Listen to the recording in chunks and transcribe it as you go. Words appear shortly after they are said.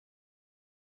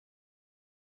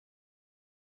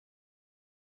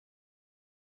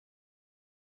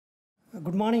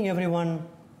Good morning, everyone.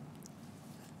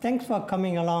 Thanks for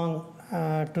coming along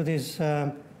to this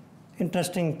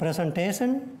interesting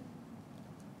presentation.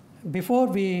 Before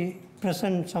we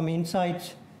present some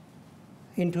insights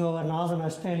into our Northern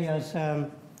Australia's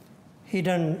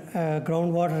hidden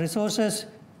groundwater resources,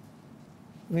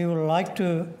 we would like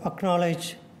to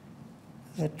acknowledge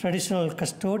the traditional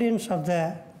custodians of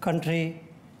the country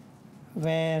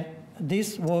where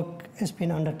this work has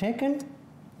been undertaken.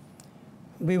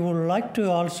 We would like to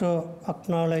also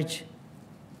acknowledge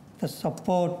the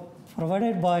support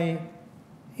provided by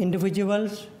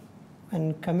individuals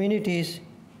and communities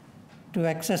to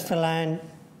access the land,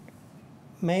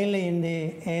 mainly in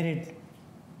the arid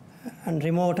and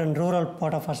remote and rural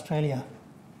part of Australia.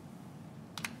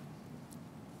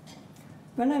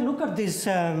 When I look at this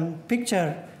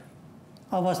picture,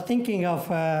 I was thinking of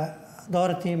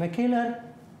Dorothy McKellar,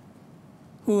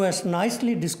 who has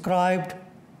nicely described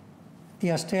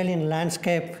the Australian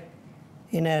landscape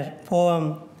in her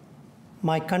poem,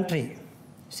 My Country.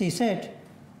 She said,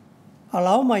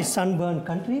 "Allow my sunburned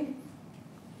country,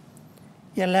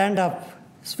 a land of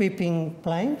sweeping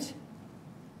plains,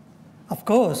 of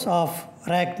course, of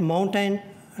ragged mountain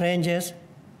ranges,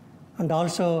 and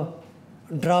also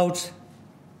droughts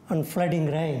and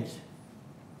flooding rains."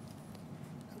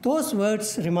 Those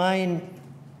words remain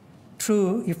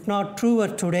true, if not truer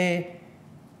today,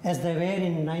 as they were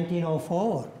in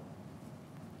 1904.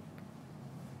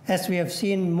 As we have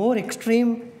seen more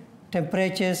extreme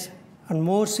temperatures and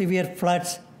more severe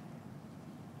floods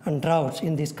and droughts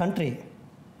in this country.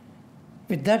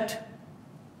 With that,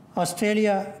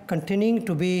 Australia continuing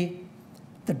to be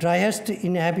the driest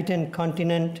inhabited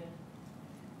continent,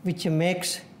 which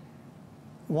makes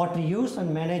water use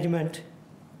and management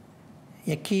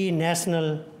a key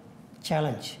national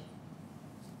challenge.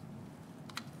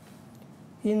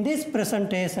 In this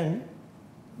presentation,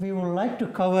 we would like to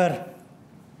cover,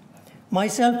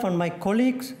 myself and my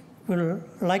colleagues will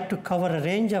like to cover a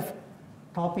range of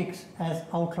topics as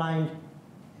outlined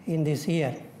in this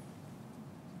year.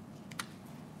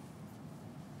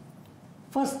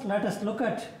 First, let us look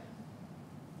at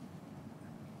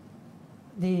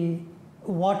the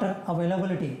water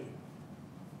availability.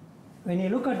 When you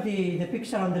look at the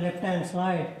picture on the left-hand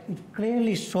side, it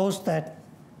clearly shows that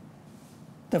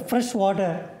the fresh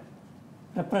water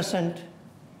represents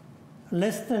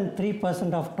less than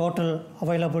 3% of total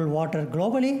available water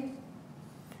globally.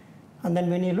 And then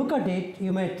when you look at it,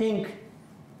 you may think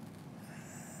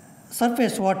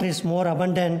surface water is more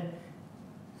abundant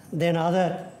than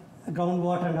other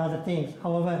groundwater and other things.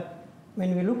 However,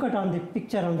 when we look at on the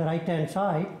picture on the right-hand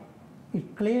side,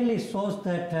 it clearly shows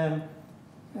that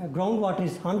groundwater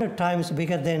is 100 times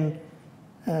bigger than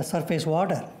surface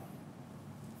water.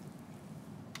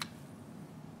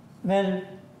 Well,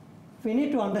 we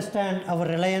need to understand our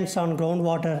reliance on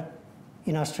groundwater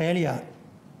in Australia.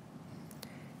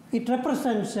 It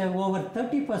represents over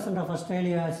 30% of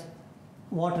Australia's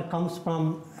water comes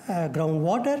from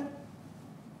groundwater,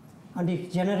 and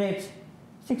it generates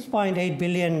 6.8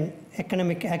 billion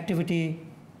economic activity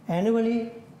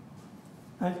annually,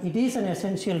 and it is an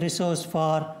essential resource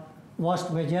for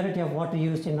vast majority of water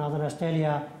use in Northern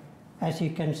Australia, as you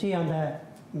can see on the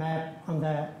map on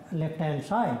the left-hand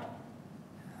side.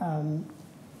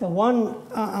 The one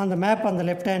on the map on the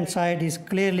left-hand side is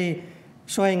clearly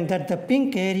showing that the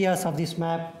pink areas of this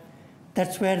map,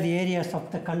 that's where the areas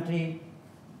of the country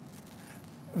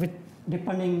with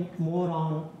depending more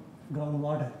on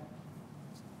groundwater.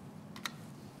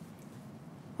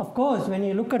 Of course, when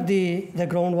you look at the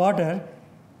groundwater,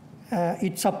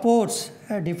 it supports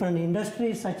different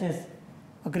industries such as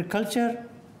agriculture,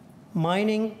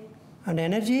 mining, and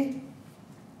energy,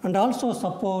 and also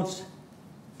supports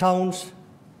towns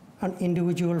and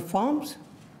individual farms,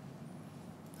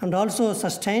 and also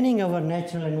sustaining our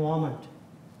natural environment.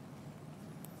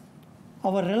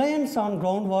 Our reliance on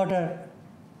groundwater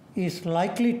is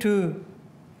likely to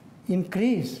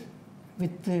increase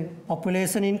with the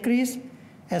population increase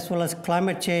as well as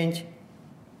climate change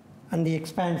and the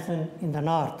expansion in the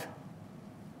north.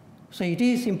 So it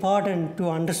is important to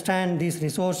understand these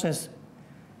resources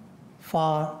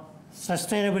for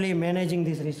sustainably managing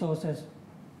these resources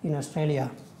in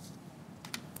Australia.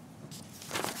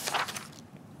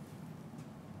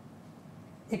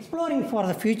 Exploring for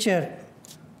the Future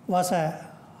was a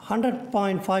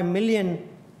 $100.5 million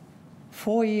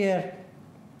 4-year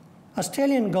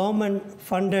Australian government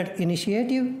funded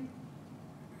initiative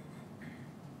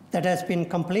that has been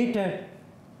completed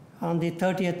on the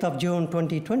 30th of June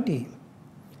 2020.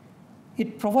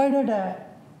 It provided a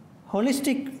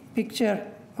holistic picture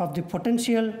of the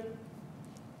potential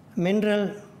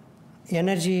mineral,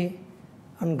 energy,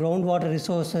 and groundwater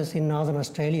resources in Northern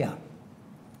Australia.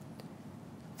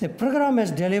 The program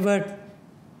has delivered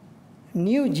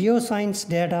new geoscience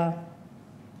data,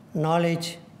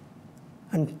 knowledge,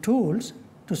 and tools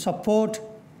to support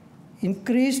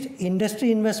increased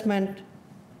industry investment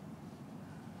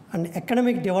and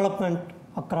economic development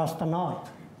across the north.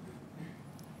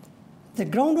 The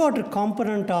groundwater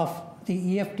component of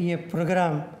the EFTF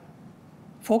program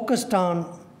focused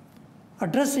on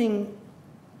addressing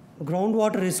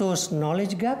groundwater resource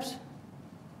knowledge gaps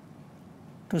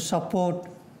to support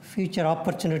future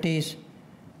opportunities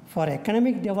for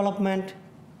economic development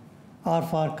or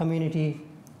for community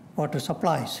water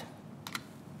supplies.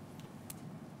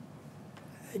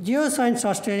 Geoscience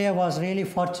Australia was really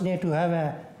fortunate to have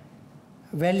a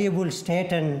valuable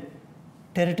state and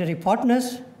territory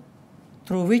partners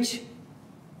through which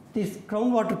this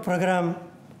groundwater program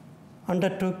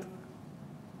undertook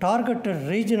targeted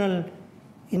regional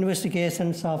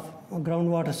investigations of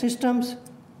groundwater systems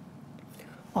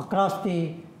across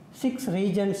the 6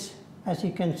 regions. As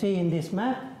you can see in this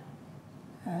map,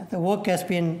 the work has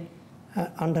been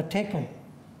undertaken.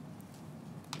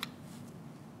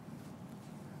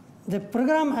 The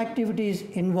program activities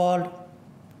involved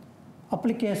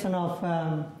application of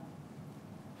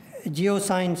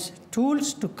geoscience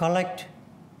tools to collect,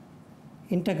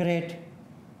 integrate,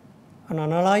 and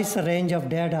analyze a range of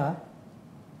data.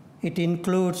 It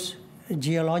includes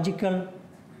geological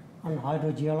and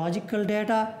hydrogeological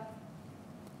data,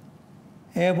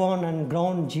 airborne and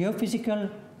ground geophysical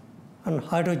and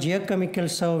hydrogeochemical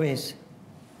surveys,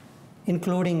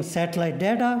 including satellite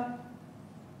data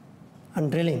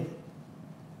and drilling.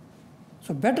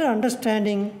 So better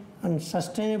understanding and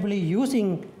sustainably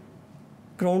using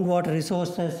groundwater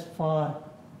resources for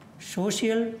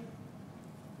social,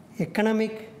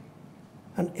 economic,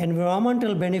 and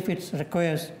environmental benefits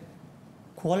requires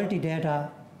quality data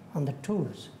and the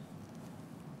tools.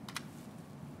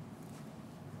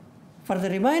 For the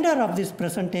remainder of this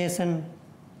presentation,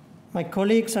 my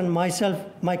colleagues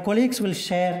will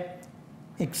share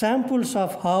examples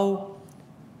of how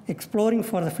Exploring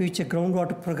for the Future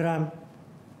groundwater program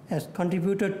has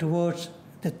contributed towards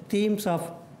the themes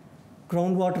of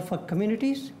groundwater for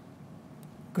communities,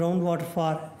 groundwater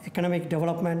for economic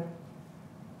development,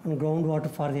 and groundwater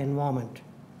for the environment.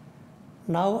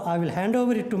 Now I will hand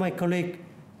over it to my colleague,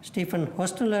 Stephen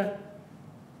Hosteller,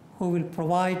 who will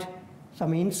provide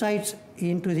some insights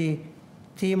into the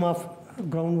theme of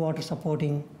groundwater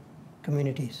supporting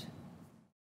communities.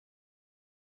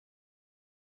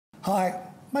 Hi,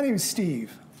 my name is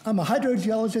Steve. I'm a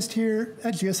hydrogeologist here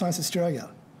at Geoscience Australia.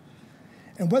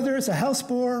 And whether it's a house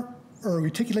bore or a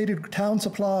reticulated town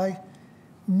supply,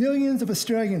 millions of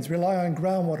Australians rely on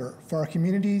groundwater for our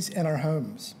communities and our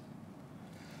homes.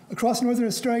 Across Northern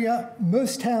Australia,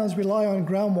 most towns rely on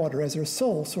groundwater as their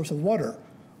sole source of water,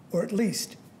 or at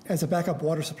least as a backup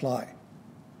water supply.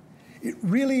 It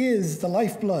really is the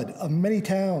lifeblood of many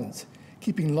towns,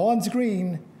 keeping lawns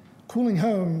green, cooling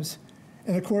homes,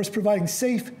 and of course, providing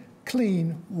safe,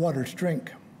 clean water to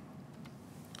drink.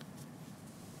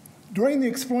 During the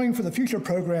Exploring for the Future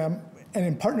program, and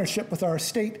in partnership with our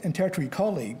state and territory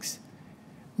colleagues,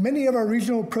 many of our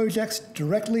regional projects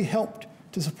directly helped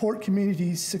to support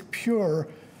communities secure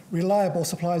reliable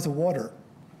supplies of water.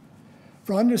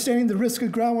 From understanding the risk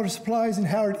of groundwater supplies in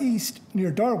Howard East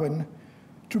near Darwin,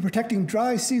 to protecting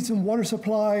dry season water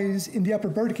supplies in the Upper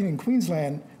Burdekin in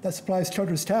Queensland that supplies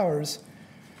Charters Towers,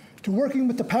 to working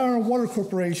with the Power and Water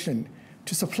Corporation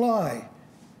to supply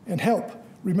and help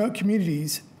remote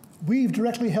communities, we've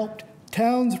directly helped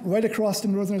towns right across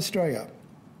Northern Australia.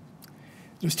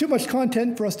 There's too much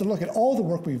content for us to look at all the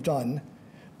work we've done,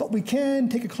 but we can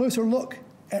take a closer look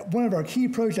at one of our key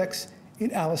projects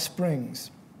in Alice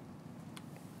Springs.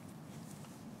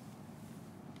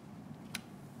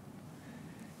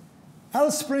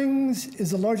 Alice Springs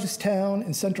is the largest town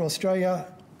in Central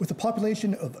Australia with a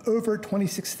population of over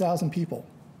 26,000 people.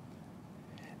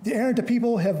 The Arrernte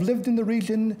people have lived in the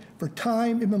region for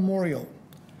time immemorial,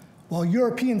 while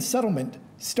European settlement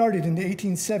started in the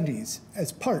 1870s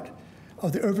as part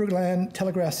of the Overland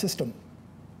Telegraph System.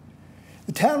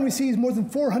 The town receives more than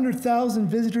 400,000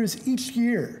 visitors each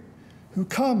year who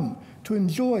come to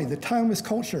enjoy the timeless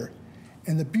culture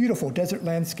and the beautiful desert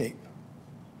landscape.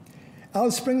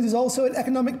 Alice Springs is also an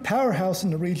economic powerhouse in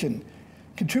the region,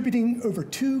 contributing over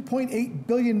 $2.8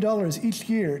 billion each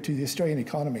year to the Australian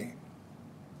economy.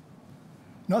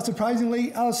 Not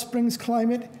surprisingly, Alice Springs'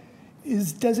 climate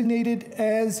is designated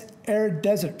as arid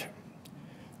desert,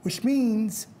 which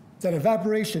means that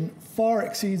evaporation far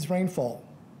exceeds rainfall.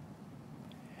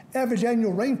 Average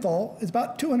annual rainfall is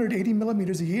about 280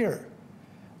 millimeters a year,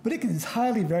 but it is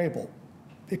highly variable.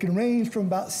 It can range from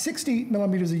about 60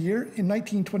 millimeters a year in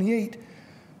 1928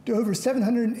 to over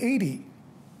 780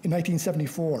 in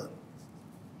 1974.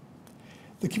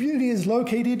 The community is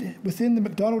located within the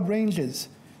McDonald Ranges,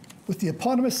 with the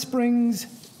eponymous springs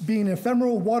being an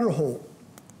ephemeral waterhole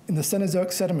in the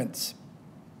Cenozoic sediments.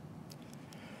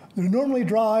 The normally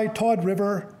dry Todd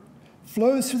River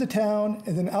flows through the town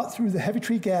and then out through the Heavy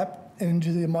Tree Gap and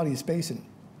into the Amadeus Basin.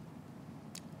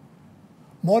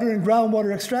 Modern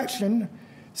groundwater extraction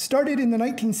started in the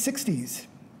 1960s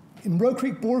in Roe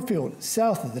Creek Borefield,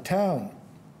 south of the town.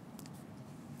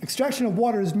 Extraction of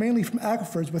water is mainly from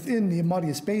aquifers within the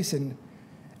Amadeus Basin,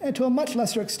 and to a much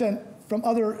lesser extent from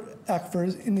other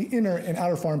aquifers in the inner and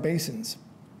outer farm basins.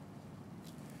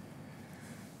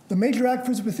 The major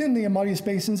aquifers within the Amadeus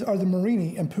Basins are the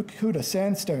Morini and Pukahuta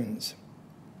sandstones.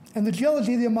 And the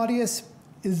geology of the Amadeus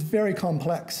is very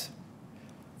complex.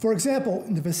 For example,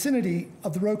 in the vicinity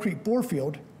of the Roe Creek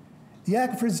Borefield, the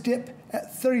aquifers dip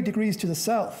at 30 degrees to the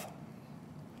south.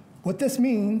 What this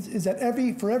means is that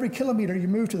for every kilometer you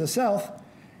move to the south,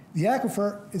 the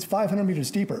aquifer is 500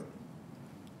 meters deeper,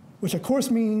 which of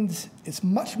course means it's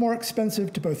much more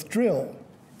expensive to both drill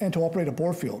and to operate a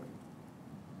bore field.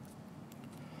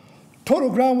 Total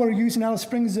groundwater use in Alice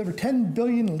Springs is over 10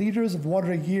 billion liters of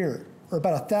water a year, or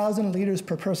about 1,000 liters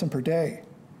per person per day.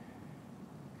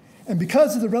 And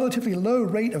because of the relatively low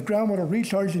rate of groundwater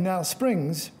recharge in Alice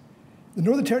Springs, the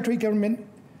Northern Territory government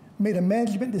made a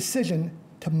management decision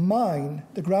to mine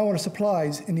the groundwater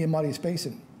supplies in the Amadeus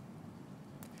Basin.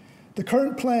 The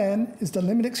current plan is to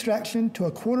limit extraction to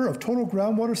a quarter of total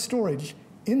groundwater storage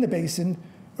in the basin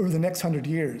over the next 100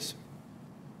 years.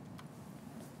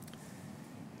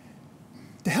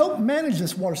 To help manage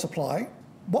this water supply,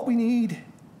 what we need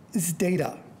is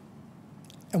data.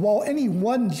 And while any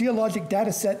one geologic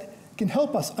data set can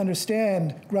help us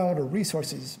understand groundwater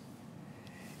resources,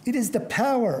 it is the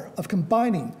power of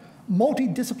combining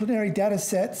multidisciplinary data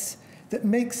sets that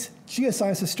makes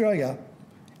Geoscience Australia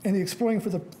and the Exploring for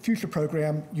the Future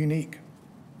program unique.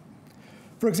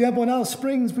 For example, in Alice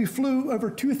Springs, we flew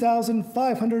over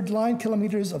 2,500 line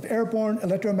kilometers of airborne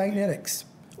electromagnetics,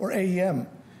 or AEM.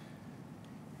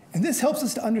 And this helps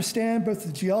us to understand both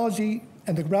the geology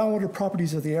and the groundwater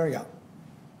properties of the area.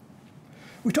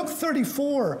 We took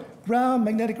 34 ground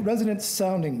magnetic resonance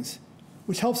soundings,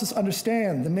 which helps us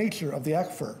understand the nature of the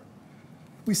aquifer.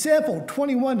 We sampled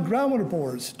 21 groundwater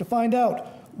bores to find out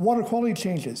water quality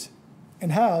changes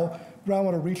and how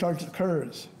groundwater recharge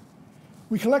occurs.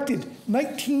 We collected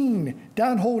 19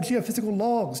 downhole geophysical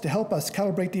logs to help us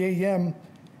calibrate the AEM,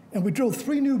 and we drilled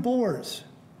 3 new bores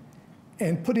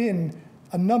and put in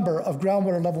a number of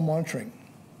groundwater level monitoring.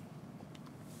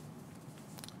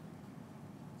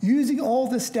 Using all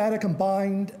this data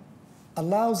combined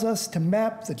allows us to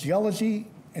map the geology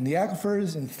and the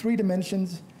aquifers in 3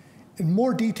 dimensions in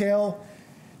more detail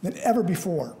than ever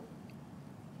before.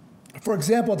 For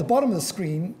example, at the bottom of the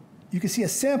screen, you can see a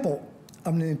sample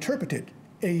of an interpreted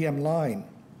AEM line.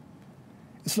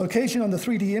 Its location on the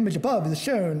 3D image above is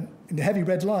shown in the heavy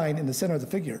red line in the center of the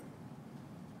figure.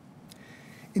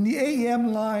 In the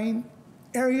AEM line,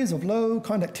 areas of low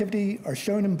conductivity are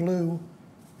shown in blue,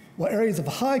 while areas of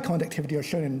high conductivity are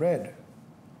shown in red.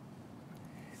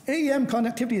 AEM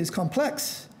conductivity is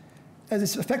complex, as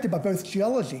it's affected by both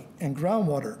geology and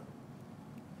groundwater.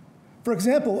 For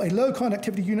example, a low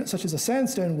conductivity unit such as a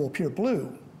sandstone will appear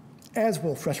blue, as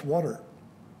will fresh water.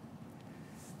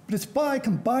 But it's by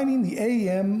combining the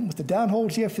AEM with the downhole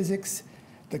geophysics,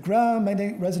 the ground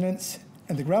magnetic resonance,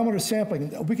 and the groundwater sampling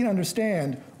that we can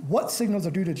understand what signals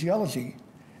are due to geology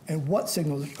and what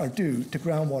signals are due to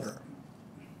groundwater.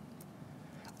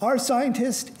 Our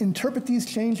scientists interpret these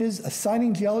changes,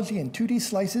 assigning geology in 2D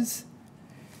slices.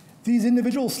 These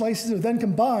individual slices are then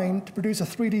combined to produce a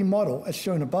 3D model as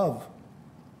shown above.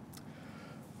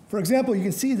 For example, you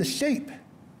can see the shape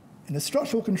and the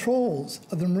structural controls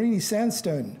of the Morini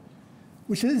sandstone,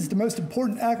 which is the most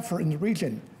important aquifer in the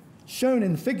region, shown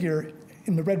in the figure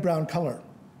in the red-brown color.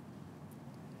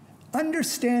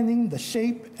 Understanding the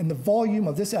shape and the volume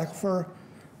of this aquifer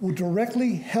will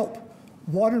directly help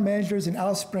water managers in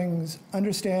Alice Springs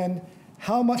understand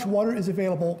how much water is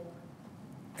available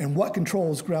and what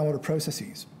controls groundwater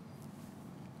processes.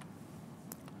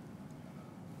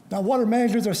 Now, water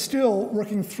managers are still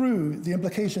working through the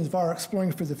implications of our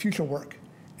Exploring for the Future work,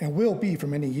 and will be for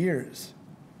many years.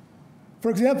 For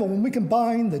example, when we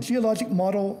combine the geologic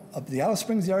model of the Alice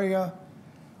Springs area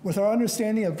with our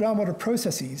understanding of groundwater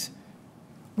processes,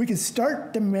 we can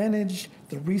start to manage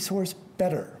the resource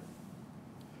better.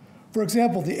 For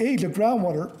example, the age of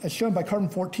groundwater, as shown by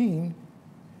carbon-14,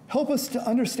 help us to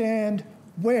understand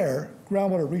where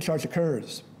groundwater recharge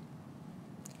occurs.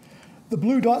 The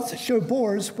blue dots show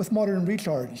bores with modern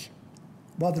recharge,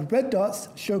 while the red dots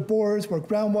show bores where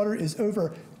groundwater is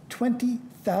over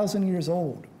 20,000 years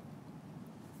old.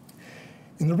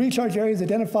 In the recharge areas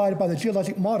identified by the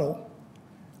geologic model,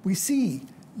 we see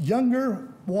younger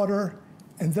water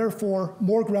and therefore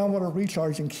more groundwater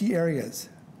recharge in key areas.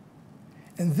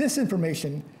 And this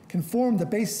information can form the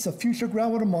basis of future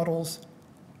groundwater models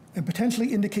and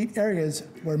potentially indicate areas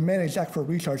where managed aquifer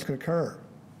recharge could occur.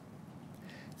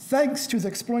 Thanks to the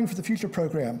Exploring for the Future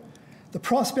program, the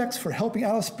prospects for helping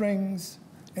Alice Springs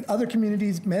and other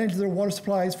communities manage their water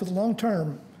supplies for the long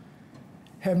term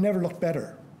have never looked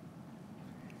better.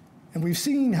 And we've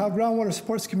seen how groundwater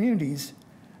supports communities.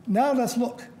 Now let's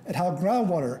look at how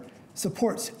groundwater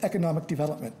supports economic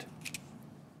development.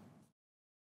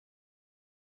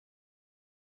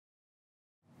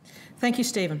 Thank you,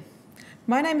 Stephen.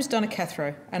 My name is Donna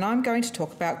Cathro, and I'm going to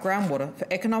talk about groundwater for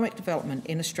economic development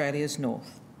in Australia's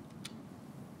north.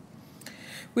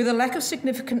 With a lack of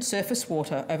significant surface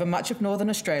water over much of northern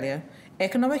Australia,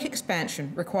 economic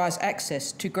expansion requires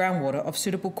access to groundwater of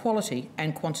suitable quality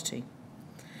and quantity.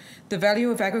 The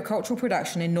value of agricultural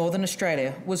production in northern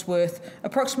Australia was worth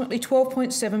approximately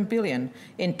 $12.7 billion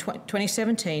in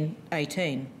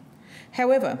 2017-18.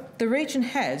 However, the region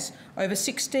has over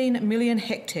 16 million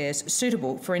hectares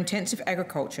suitable for intensive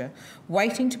agriculture,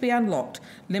 waiting to be unlocked,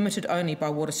 limited only by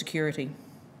water security.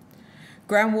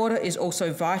 Groundwater is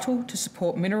also vital to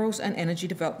support minerals and energy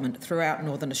development throughout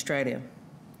northern Australia.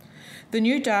 The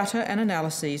new data and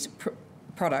analyses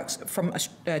products from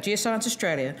Geoscience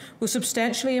Australia will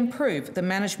substantially improve the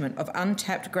management of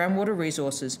untapped groundwater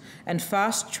resources and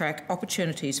fast-track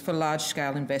opportunities for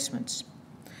large-scale investments.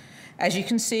 As you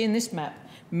can see in this map,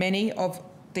 many of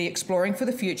the Exploring for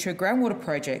the Future groundwater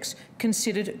projects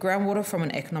considered groundwater from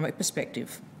an economic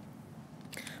perspective.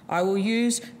 I will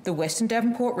use the Western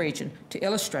Devonport region to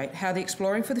illustrate how the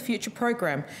Exploring for the Future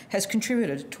program has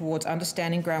contributed towards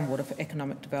understanding groundwater for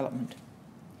economic development.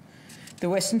 The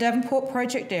Western Devonport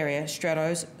project area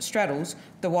straddles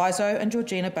the Wiseau and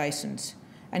Georgina basins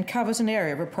and covers an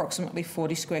area of approximately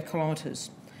 40 square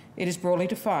kilometres. It is broadly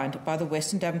defined by the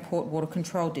Western Devonport Water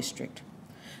Control District.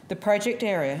 The project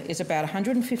area is about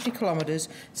 150 kilometres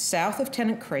south of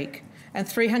Tennant Creek and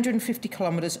 350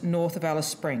 kilometres north of Alice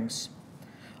Springs.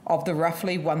 Of the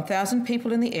roughly 1,000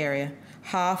 people in the area,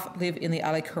 half live in the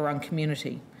Ali Kurrung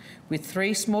community, with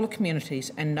 3 smaller communities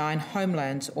and 9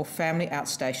 homelands or family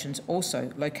outstations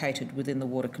also located within the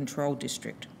Water Control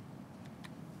District.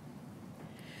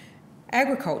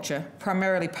 Agriculture,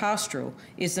 primarily pastoral,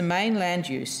 is the main land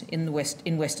use in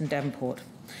Western Devonport,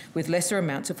 with lesser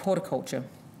amounts of horticulture.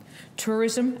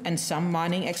 Tourism and some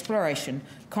mining exploration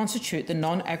constitute the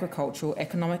non-agricultural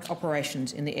economic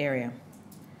operations in the area.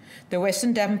 The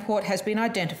Western Devonport has been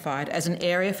identified as an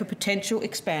area for potential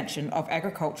expansion of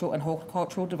agricultural and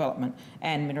horticultural development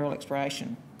and mineral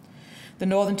exploration. The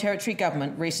Northern Territory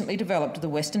Government recently developed the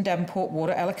Western Devonport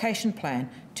Water Allocation Plan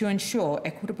to ensure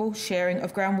equitable sharing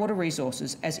of groundwater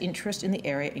resources as interest in the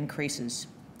area increases.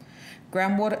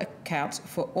 Groundwater accounts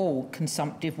for all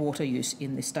consumptive water use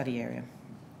in this study area.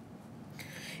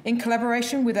 In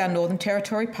collaboration with our Northern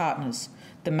Territory partners,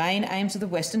 the main aims of the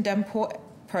Western Devonport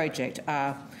project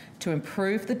are to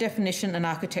improve the definition and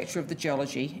architecture of the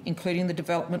geology, including the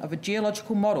development of a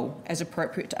geological model as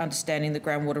appropriate to understanding the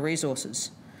groundwater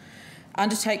resources,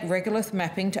 undertake regular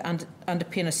mapping to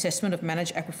underpin assessment of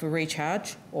managed aquifer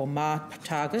recharge, or MAR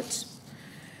targets,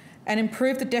 and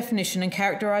improve the definition and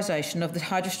characterisation of the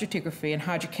hydrostratigraphy and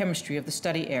hydrochemistry of the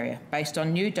study area based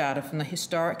on new data from the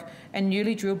historic and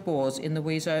newly drilled bores in the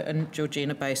Wiseau and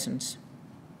Georgina basins.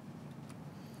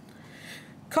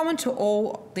 Common to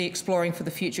all the Exploring for the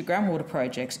Future groundwater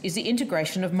projects is the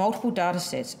integration of multiple data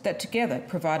sets that together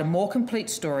provide a more complete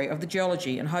story of the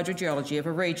geology and hydrogeology of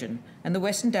a region, and the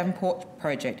Western Devonport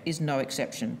project is no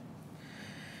exception.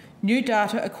 New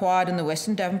data acquired in the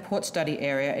Western Devonport study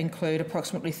area include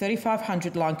approximately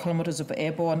 3,500 line kilometres of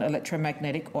airborne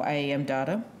electromagnetic or AEM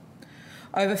data,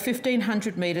 over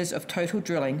 1,500 metres of total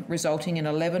drilling, resulting in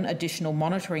 11 additional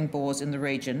monitoring bores in the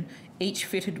region, each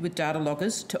fitted with data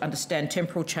loggers to understand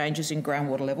temporal changes in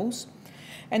groundwater levels,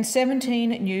 and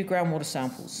 17 new groundwater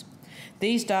samples.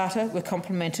 These data were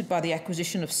complemented by the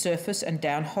acquisition of surface and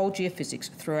downhole geophysics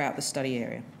throughout the study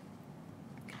area.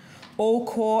 All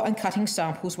core and cutting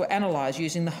samples were analysed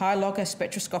using the high-logger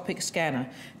spectroscopic scanner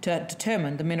to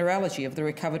determine the mineralogy of the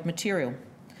recovered material.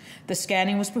 The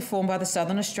scanning was performed by the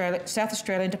South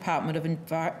Australian Department of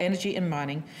Energy and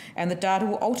Mining, and the data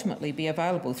will ultimately be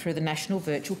available through the National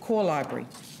Virtual Core Library.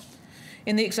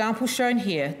 In the example shown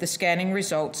here, the scanning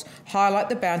results highlight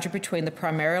the boundary between the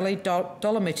primarily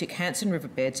dolomitic Hanson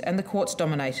riverbeds and the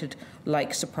quartz-dominated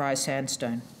Lake Surprise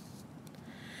sandstone.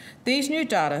 These new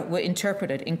data were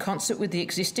interpreted in concert with the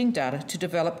existing data to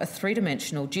develop a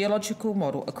three-dimensional geological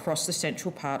model across the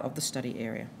central part of the study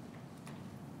area.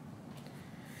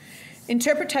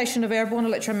 Interpretation of airborne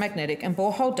electromagnetic and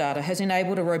borehole data has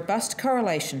enabled a robust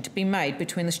correlation to be made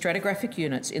between the stratigraphic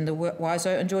units in the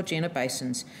Wiseau and Georgina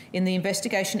basins in the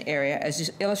investigation area, as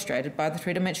is illustrated by the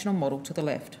three-dimensional model to the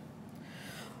left.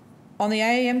 On the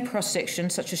AEM cross-section,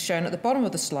 such as shown at the bottom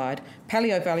of the slide,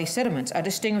 Paleo Valley sediments are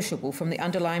distinguishable from the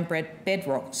underlying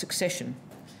bedrock succession.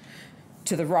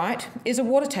 To the right is a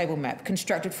water table map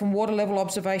constructed from water level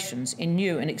observations in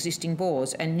new and existing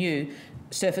bores and new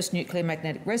surface nuclear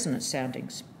magnetic resonance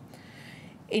soundings.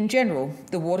 In general,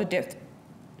 the water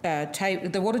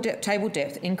table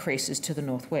depth increases to the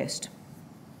northwest.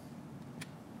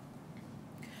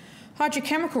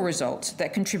 Hydrochemical results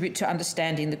that contribute to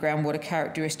understanding the groundwater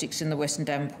characteristics in the Western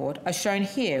Davenport are shown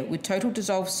here, with total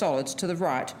dissolved solids to the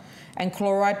right and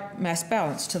chloride mass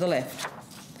balance to the left.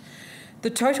 The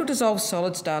total dissolved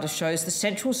solids data shows the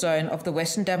central zone of the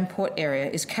Western Davenport area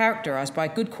is characterised by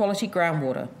good quality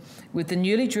groundwater, with the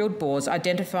newly drilled bores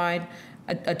identifying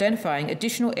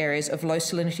additional areas of low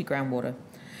salinity groundwater.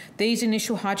 These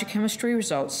initial hydrochemistry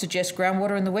results suggest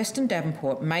groundwater in the Western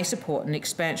Davenport may support an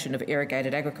expansion of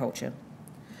irrigated agriculture.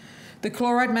 The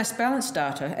chloride mass balance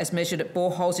data, as measured at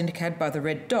boreholes indicated by the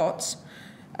red dots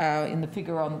in the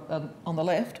figure on the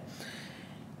left,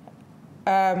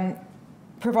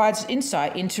 provides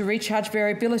insight into recharge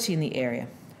variability in the area.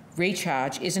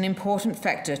 Recharge is an important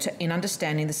factor in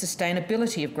understanding the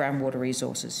sustainability of groundwater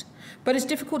resources, but is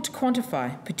difficult to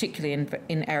quantify, particularly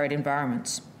in arid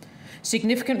environments.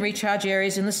 Significant recharge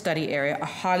areas in the study area are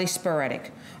highly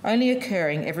sporadic, only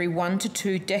occurring every 1 to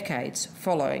 2 decades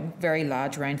following very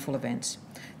large rainfall events.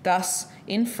 Thus,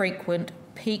 infrequent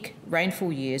peak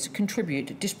rainfall years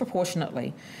contribute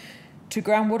disproportionately to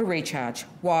groundwater recharge,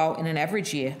 while in an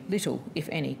average year, little, if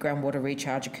any, groundwater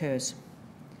recharge occurs.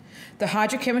 The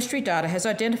hydrochemistry data has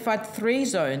identified 3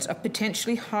 zones of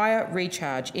potentially higher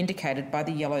recharge indicated by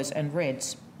the yellows and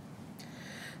reds.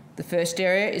 The first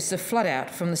area is the flood-out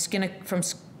from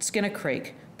Skinner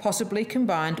Creek, possibly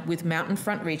combined with mountain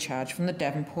front recharge from the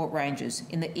Davenport Ranges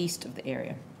in the east of the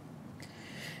area.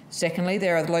 Secondly,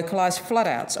 there are localised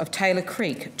flood-outs of Taylor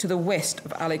Creek to the west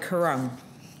of Ali Kurrung.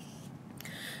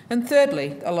 And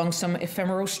thirdly, along some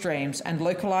ephemeral streams and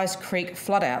localised creek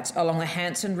flood-outs along the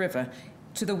Hanson River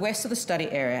to the west of the study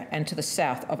area and to the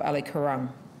south of Ali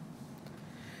Kurrung.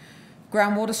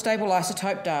 Groundwater stable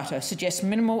isotope data suggests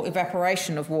minimal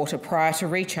evaporation of water prior to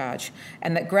recharge,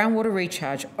 and that groundwater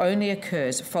recharge only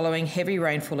occurs following heavy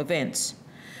rainfall events.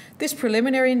 This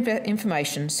preliminary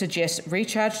information suggests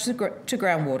recharge to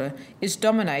groundwater is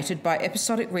dominated by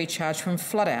episodic recharge from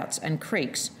floodouts and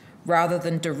creeks, rather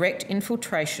than direct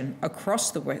infiltration across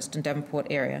the Western Davenport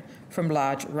area from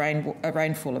large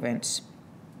rainfall events.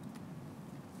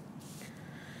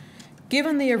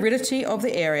 Given the aridity of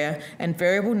the area and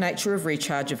variable nature of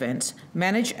recharge events,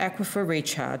 Managed Aquifer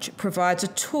Recharge provides a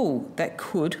tool that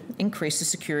could increase the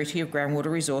security of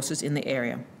groundwater resources in the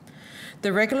area. The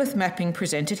regolith mapping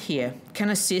presented here can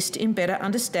assist in better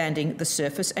understanding the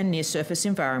surface and near-surface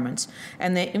environments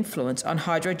and their influence on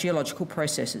hydrogeological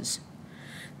processes.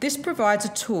 This provides a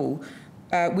tool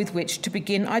with which to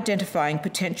begin identifying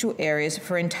potential areas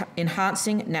for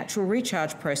enhancing natural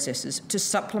recharge processes to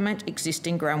supplement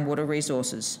existing groundwater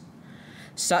resources.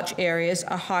 Such areas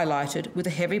are highlighted with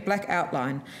a heavy black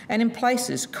outline and in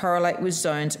places correlate with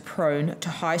zones prone to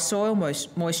high soil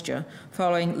moisture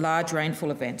following large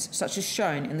rainfall events, such as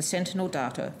shown in the Sentinel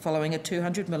data following a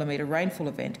 200mm rainfall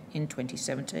event in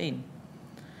 2017.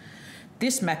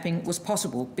 This mapping was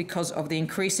possible because of the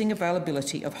increasing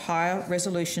availability of higher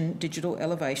resolution digital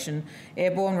elevation,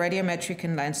 airborne radiometric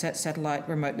and Landsat satellite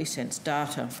remotely sensed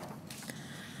data.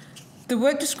 The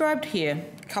work described here,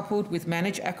 coupled with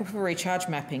Managed Aquifer Recharge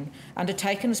mapping,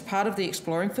 undertaken as part of the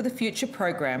Exploring for the Future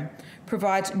program,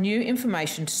 provides new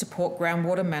information to support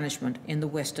groundwater management in the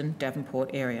Western Davenport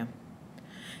area.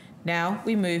 Now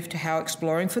we move to how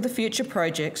Exploring for the Future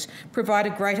projects provide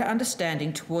a greater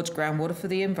understanding towards groundwater for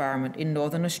the environment in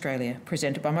Northern Australia,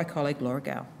 presented by my colleague Laura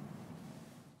Gow.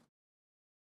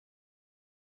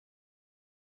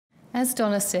 As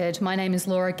Donna said, my name is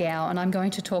Laura Gow and I'm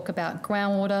going to talk about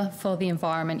groundwater for the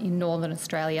environment in Northern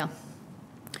Australia.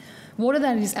 Water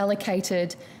that is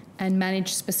allocated and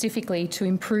managed specifically to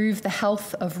improve the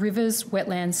health of rivers,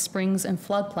 wetlands, springs and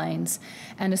floodplains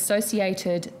and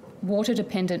associated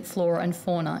water-dependent flora and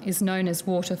fauna is known as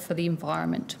water for the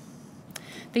environment.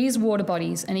 These water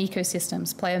bodies and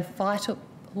ecosystems play a vital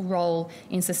role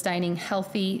in sustaining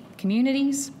healthy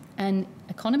communities and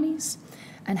economies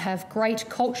and have great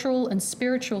cultural and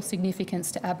spiritual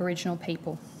significance to Aboriginal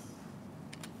people.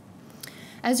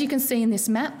 As you can see in this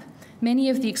map, many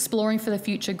of the Exploring for the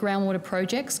Future groundwater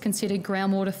projects consider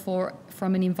groundwater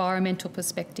from an environmental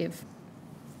perspective.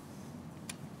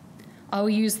 I will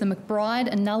use the McBride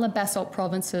and Nulla Basalt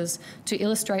provinces to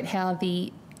illustrate how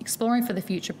the Exploring for the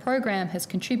Future program has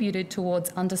contributed towards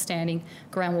understanding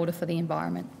groundwater for the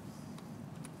environment.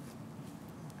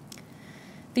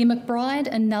 The McBride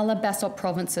and Nulla Basalt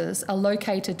provinces are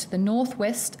located to the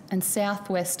northwest and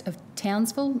southwest of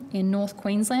Townsville in North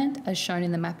Queensland, as shown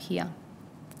in the map here.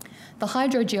 The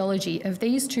hydrogeology of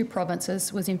these two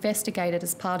provinces was investigated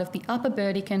as part of the Upper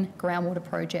Burdekin Groundwater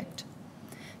Project.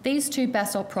 These two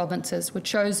basalt provinces were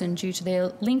chosen due to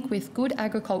their link with good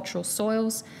agricultural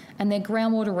soils and their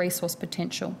groundwater resource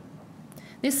potential.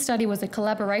 This study was a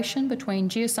collaboration between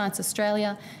Geoscience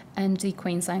Australia and the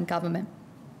Queensland Government.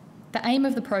 The aim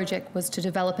of the project was to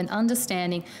develop an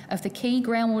understanding of the key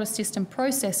groundwater system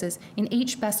processes in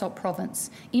each basalt province,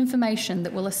 information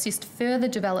that will assist further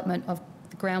development of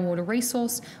the groundwater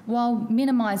resource while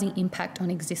minimising impact on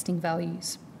existing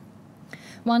values.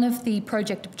 One of the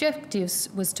project objectives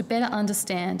was to better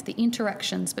understand the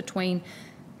interactions between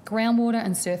groundwater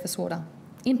and surface water.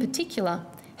 In particular,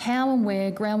 how and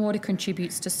where groundwater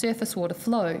contributes to surface water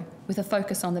flow, with a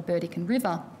focus on the Burdekin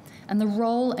River, and the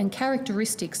role and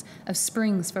characteristics of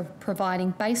springs for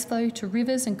providing base flow to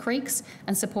rivers and creeks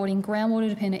and supporting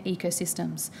groundwater-dependent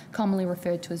ecosystems, commonly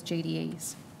referred to as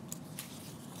GDEs.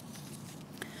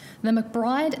 The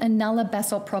McBride and Nulla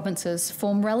Basalt provinces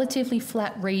form relatively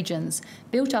flat regions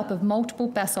built up of multiple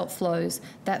basalt flows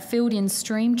that filled in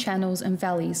stream channels and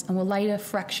valleys and were later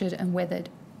fractured and weathered.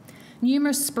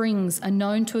 Numerous springs are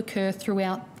known to occur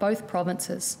throughout both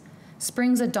provinces.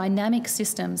 Springs are dynamic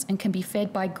systems and can be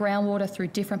fed by groundwater through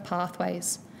different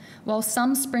pathways. While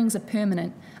some springs are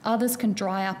permanent, others can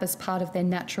dry up as part of their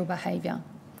natural behaviour.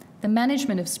 The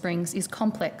management of springs is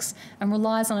complex and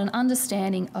relies on an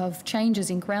understanding of changes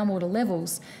in groundwater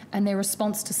levels and their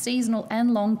response to seasonal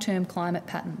and long-term climate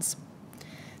patterns.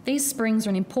 These springs are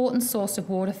an important source of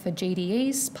water for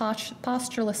GDEs,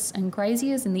 pastoralists and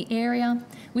graziers in the area,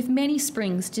 with many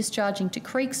springs discharging to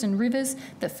creeks and rivers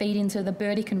that feed into the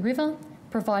Burdekin River,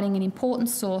 providing an important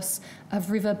source of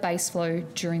river base flow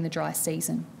during the dry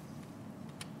season.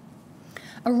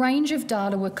 A range of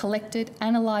data were collected,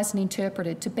 analysed and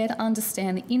interpreted to better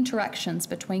understand the interactions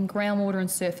between groundwater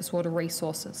and surface water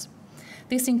resources.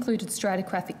 This included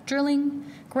stratigraphic drilling,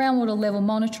 groundwater level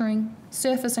monitoring,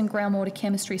 surface and groundwater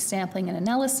chemistry sampling and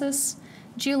analysis,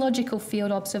 geological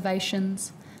field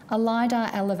observations, a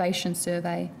LiDAR elevation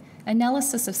survey,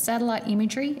 analysis of satellite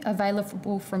imagery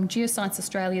available from Geoscience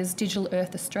Australia's Digital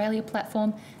Earth Australia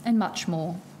platform, and much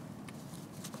more.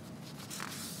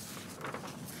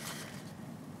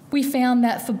 We found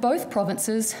that for both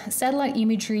provinces, satellite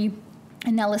imagery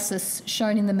analysis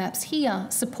shown in the maps here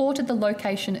supported the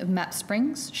location of map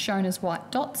springs, shown as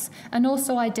white dots, and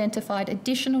also identified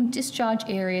additional discharge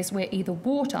areas where either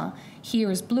water,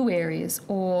 here as blue areas,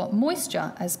 or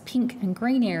moisture, as pink and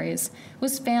green areas,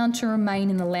 was found to remain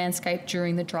in the landscape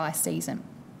during the dry season.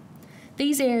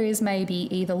 These areas may be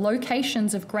either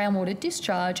locations of groundwater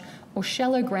discharge or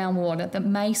shallow groundwater that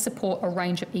may support a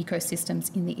range of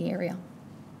ecosystems in the area.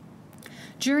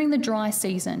 During the dry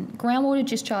season, groundwater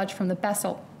discharge from the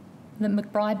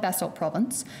McBride Basalt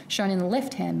province, shown in the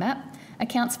left-hand map,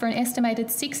 accounts for an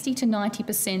estimated 60 to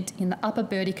 90% in the Upper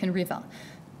Burdekin River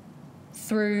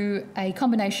through a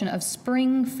combination of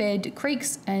spring-fed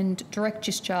creeks and direct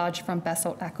discharge from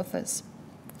basalt aquifers.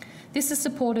 This is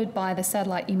supported by the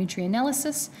satellite imagery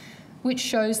analysis, which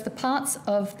shows the parts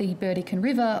of the Burdekin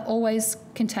River always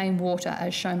contain water,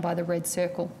 as shown by the red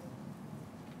circle.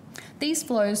 These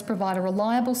flows provide a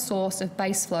reliable source of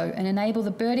base flow and enable the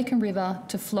Burdekin River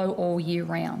to flow all year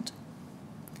round.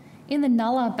 In the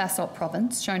Nulla Basalt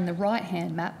province, shown in the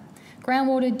right-hand map,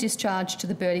 groundwater discharge to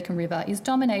the Burdekin River is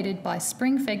dominated by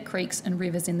spring-fed creeks and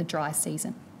rivers in the dry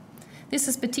season. This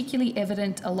is particularly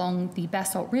evident along the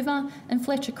Basalt River and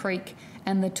Fletcher Creek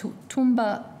and the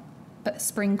Toomba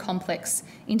Spring Complex,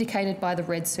 indicated by the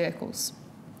red circles,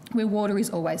 where water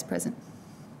is always present.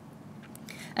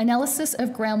 Analysis of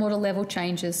groundwater level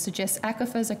changes suggests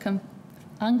aquifers are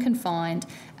unconfined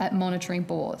at monitoring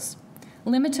bores.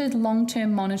 Limited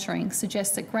long-term monitoring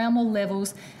suggests that groundwater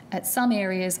levels at some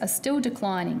areas are still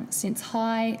declining since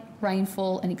high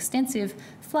rainfall and extensive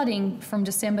flooding from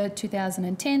December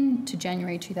 2010 to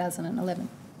January 2011.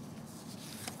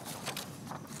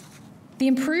 The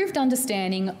improved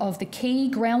understanding of the key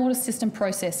groundwater system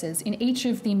processes in each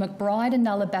of the McBride and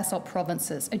Nulla Basalt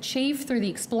provinces, achieved through the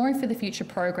Exploring for the Future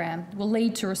program, will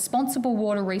lead to responsible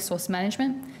water resource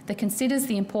management that considers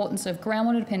the importance of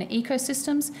groundwater-dependent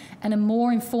ecosystems and a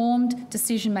more informed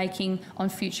decision-making on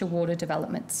future water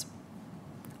developments.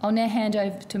 I'll now hand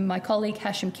over to my colleague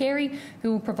Hashim Carey,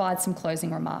 who will provide some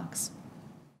closing remarks.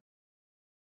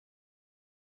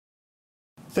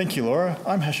 Thank you, Laura.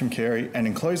 I'm Hashim Carey, and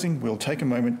in closing, we'll take a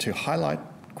moment to highlight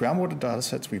groundwater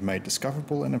datasets we've made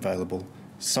discoverable and available,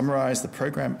 summarise the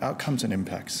program outcomes and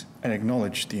impacts, and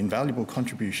acknowledge the invaluable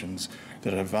contributions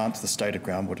that have advanced the state of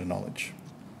groundwater knowledge.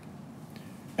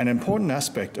 An important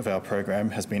aspect of our program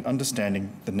has been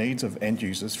understanding the needs of end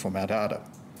users from our data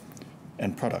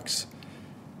and products.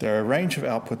 There are a range of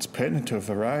outputs pertinent to a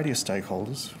variety of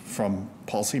stakeholders, from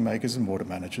policymakers and water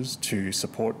managers to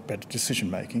support better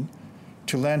decision-making,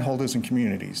 to landholders and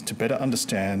communities to better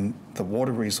understand the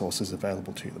water resources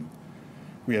available to them.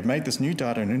 We have made this new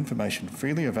data and information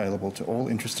freely available to all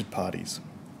interested parties.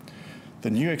 The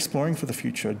new Exploring for the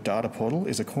Future data portal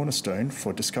is a cornerstone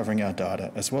for discovering our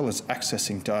data, as well as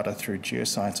accessing data through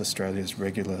Geoscience Australia's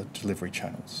regular delivery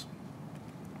channels.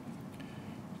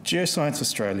 Geoscience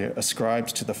Australia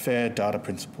ascribes to the FAIR data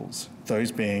principles,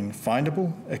 those being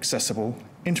findable, accessible,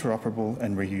 interoperable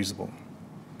and reusable.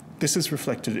 This is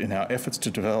reflected in our efforts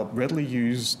to develop readily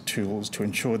used tools to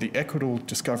ensure the equitable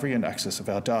discovery and access of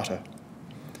our data.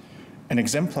 An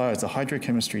exemplar is the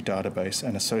hydrochemistry database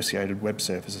and associated web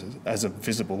services as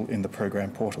visible in the program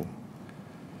portal.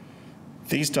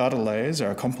 These data layers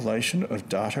are a compilation of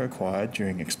data acquired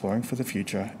during Exploring for the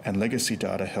Future and legacy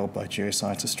data held by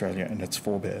Geoscience Australia and its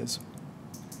forebears.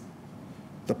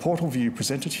 The portal view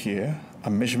presented here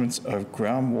are measurements of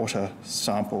groundwater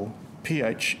sample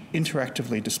pH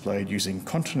interactively displayed using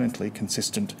continentally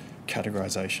consistent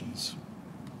categorizations.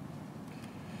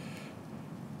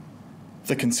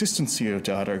 The consistency of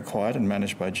data acquired and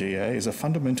managed by GA is a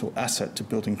fundamental asset to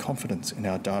building confidence in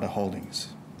our data holdings.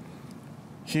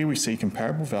 Here we see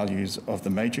comparable values of the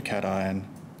major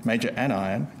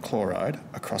anion chloride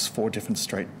across 4 different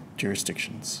state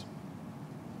jurisdictions.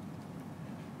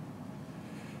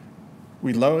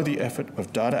 We lower the effort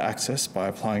of data access by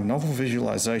applying novel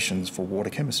visualizations for water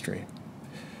chemistry.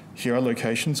 Here are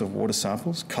locations of water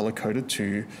samples colour-coded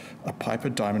to a Piper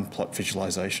diamond plot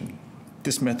visualization.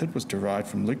 This method was derived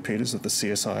from Luke Peters of the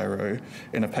CSIRO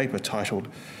in a paper titled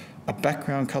A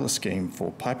Background Colour Scheme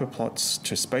for Piper Plots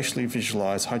to Spatially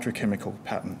Visualise Hydrochemical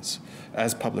Patterns,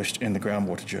 as published in the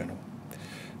Groundwater Journal.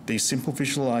 These simple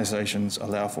visualizations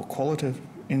allow for qualitative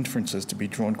inferences to be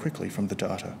drawn quickly from the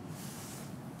data.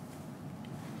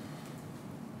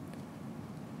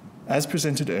 As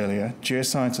presented earlier,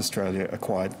 Geoscience Australia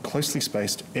acquired closely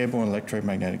spaced airborne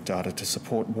electromagnetic data to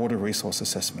support water resource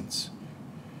assessments.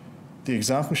 The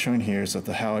example shown here is of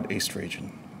the Howard East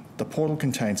region. The portal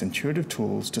contains intuitive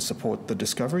tools to support the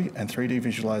discovery and 3D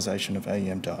visualization of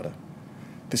AEM data.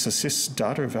 This assists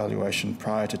data evaluation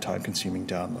prior to time-consuming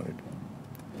download.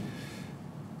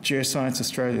 Geoscience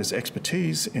Australia's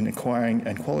expertise in acquiring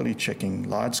and quality checking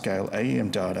large-scale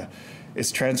AEM data is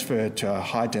transferred to our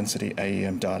high-density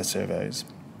AEM data surveys.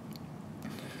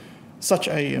 Such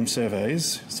AEM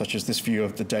surveys, such as this view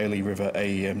of the Daly River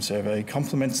AEM survey,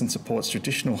 complements and supports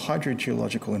traditional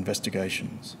hydrogeological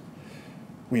investigations.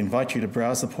 We invite you to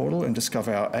browse the portal and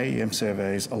discover our AEM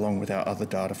surveys along with our other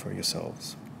data for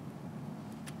yourselves.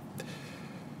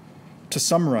 To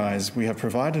summarise, we have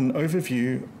provided an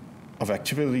overview of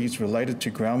activities related to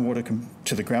the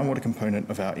groundwater component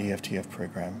of our EFTF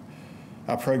program.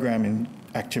 Our program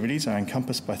activities are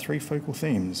encompassed by 3 focal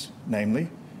themes, namely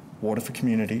water for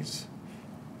communities,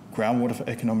 groundwater for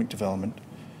economic development,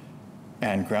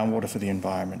 and groundwater for the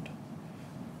environment.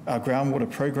 Our groundwater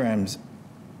program's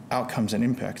outcomes and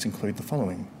impacts include the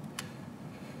following.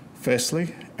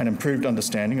 Firstly, an improved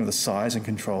understanding of the size and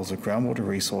controls of groundwater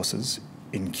resources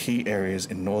in key areas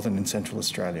in northern and central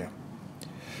Australia.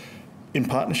 In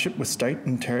partnership with state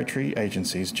and territory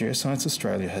agencies, Geoscience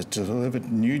Australia has delivered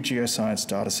new geoscience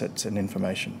datasets and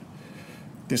information.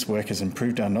 This work has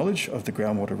improved our knowledge of the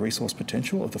groundwater resource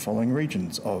potential of the following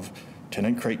regions of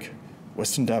Tennant Creek,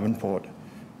 Western Davenport,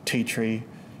 Tea Tree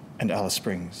and Alice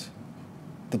Springs,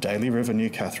 the Daly River near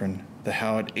Katherine, the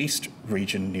Howard East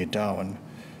region near Darwin,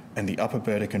 and the Upper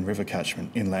Burdekin River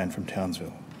catchment inland from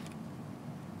Townsville.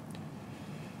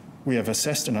 We have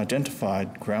assessed and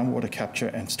identified groundwater capture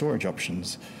and storage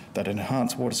options that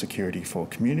enhance water security for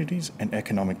communities and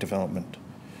economic development.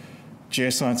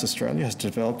 Geoscience Australia has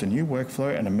developed a new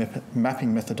workflow and a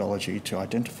mapping methodology to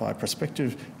identify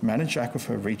prospective managed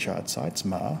aquifer recharge sites,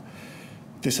 MAR,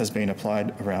 This has been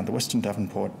applied around the Western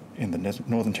Devonport in the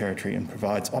Northern Territory and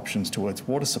provides options towards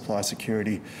water supply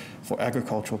security for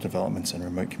agricultural developments and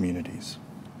remote communities.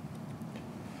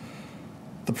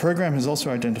 The program has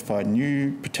also identified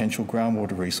new potential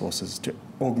groundwater resources to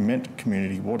augment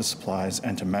community water supplies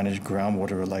and to manage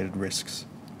groundwater-related risks.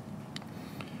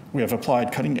 We have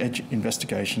applied cutting-edge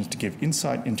investigations to give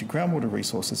insight into groundwater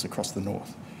resources across the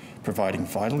north, providing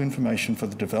vital information for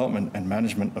the development and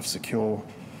management of secure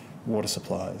water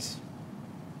supplies.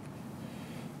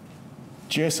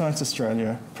 Geoscience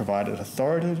Australia provided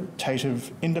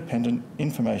authoritative, independent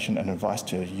information and advice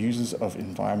to users of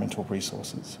environmental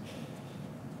resources.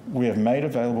 We have made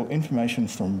available information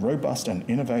from robust and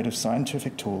innovative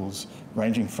scientific tools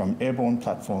ranging from airborne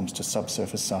platforms to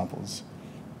subsurface samples.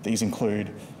 These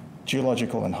include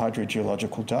geological and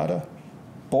hydrogeological data,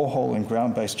 borehole and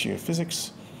ground-based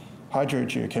geophysics,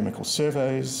 hydrogeochemical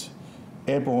surveys,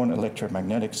 airborne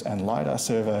electromagnetics and LiDAR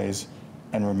surveys,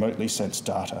 and remotely sensed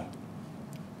data.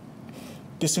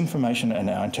 This information and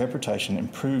our interpretation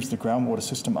improves the groundwater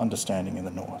system understanding in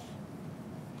the north.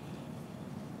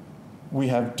 We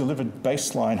have delivered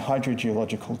baseline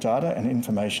hydrogeological data and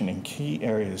information in key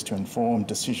areas to inform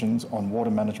decisions on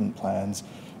water management plans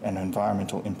and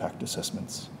environmental impact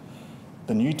assessments.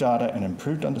 The new data and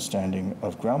improved understanding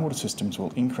of groundwater systems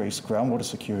will increase groundwater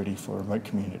security for remote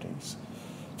communities,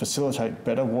 facilitate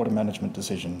better water management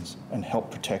decisions, and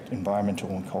help protect environmental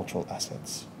and cultural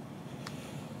assets.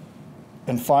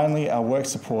 And finally, our work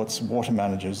supports water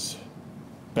managers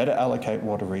better allocate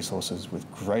water resources with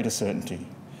greater certainty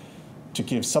to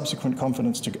give subsequent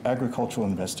confidence to agricultural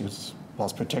investors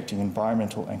whilst protecting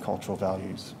environmental and cultural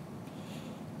values.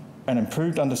 An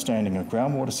improved understanding of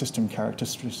groundwater system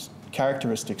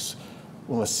characteristics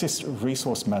will assist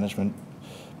resource management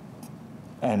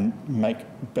and make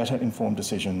better informed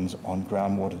decisions on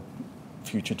groundwater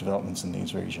future developments in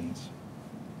these regions.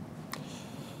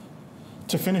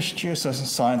 To finish,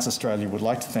 Geoscience Australia would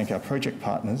like to thank our project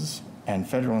partners and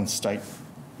federal and state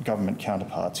government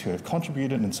counterparts who have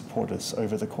contributed and supported us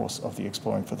over the course of the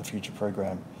Exploring for the Future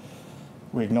program.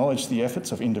 We acknowledge the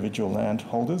efforts of individual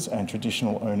landholders and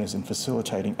traditional owners in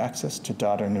facilitating access to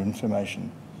data and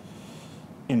information.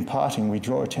 In parting, we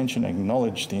draw attention and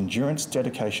acknowledge the endurance,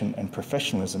 dedication and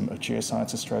professionalism of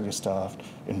Geoscience Australia staff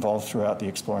involved throughout the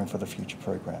Exploring for the Future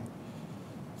program.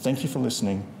 Thank you for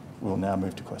listening. We'll now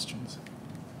move to questions.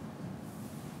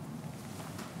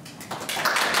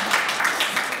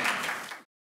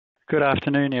 Good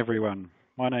afternoon, everyone.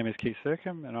 My name is Keith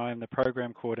Sercombe and I am the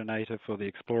Program Coordinator for the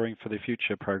Exploring for the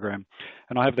Future program.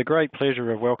 And I have the great pleasure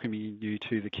of welcoming you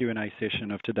to the Q&A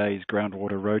session of today's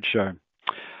Groundwater Roadshow.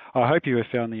 I hope you have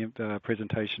found the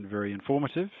presentation very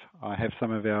informative. I have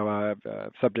some of our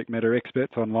subject matter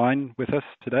experts online with us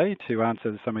today to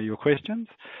answer some of your questions.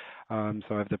 So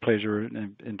I have the pleasure of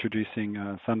introducing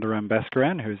Sundaram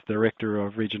Bhaskaran, who is Director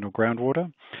of Regional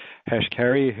Groundwater, Hash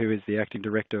Carey, who is the Acting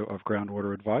Director of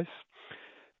Groundwater Advice,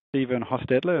 Stephen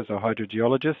Hostetler is a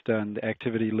hydrogeologist and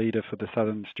activity leader for the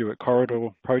Southern Stuart Corridor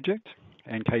project,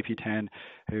 and KP Tan,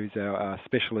 who's our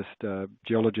specialist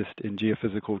geologist in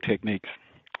geophysical techniques.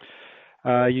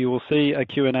 You will see a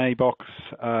Q&A box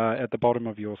at the bottom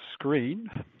of your screen,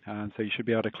 so you should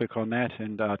be able to click on that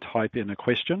and type in a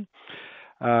question.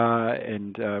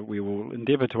 We will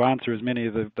endeavour to answer as many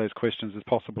of those questions as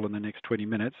possible in the next 20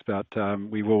 minutes, but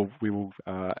we will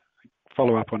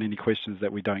follow up on any questions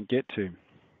that we don't get to.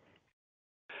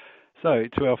 So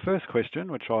to our first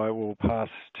question, which I will pass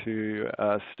to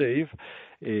Steve,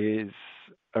 is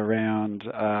around,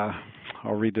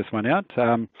 I'll read this one out.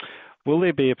 Will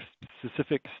there be a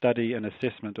specific study and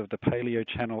assessment of the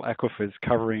Paleo-Channel aquifers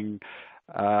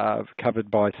covered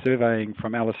by surveying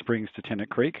from Alice Springs to Tennant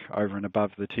Creek over and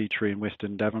above the Tea Tree in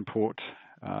Western Devonport,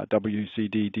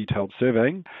 WCD detailed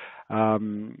surveying,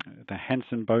 the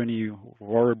Hanson, Boney,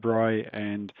 Warrabri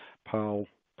and Pearl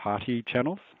Party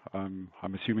channels? I'm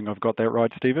assuming I've got that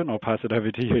right, Stephen. I'll pass it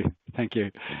over to you. Thank you.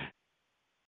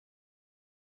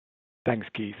 Thanks,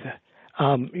 Keith.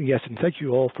 Yes, and thank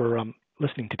you all for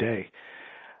listening today.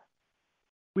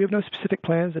 We have no specific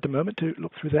plans at the moment to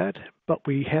look through that, but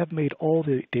we have made all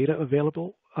the data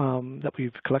available that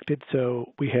we've collected.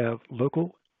 So we have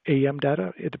local AEM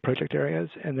data at the project areas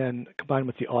and then combined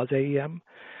with the Oz AEM.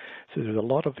 So there's a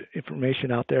lot of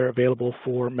information out there available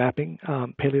for mapping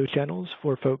paleo channels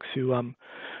for folks who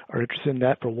are interested in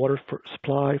that for water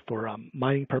supply, for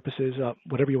mining purposes,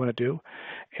 whatever you want to do.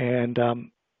 And,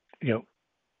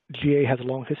 GA has a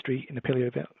long history in the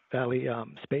Paleo Valley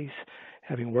space,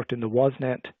 having worked in the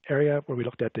Wasnant area where we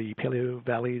looked at the paleo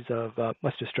valleys of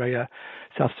West Australia,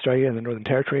 South Australia, and the Northern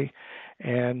Territory.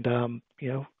 And,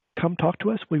 come talk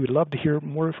to us. We would love to hear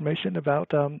more information about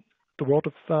the world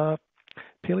of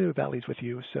paleo valleys with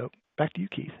you. So back to you,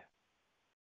 Keith.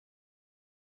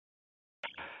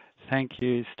 Thank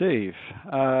you, Steve.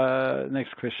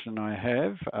 Next question I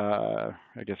have,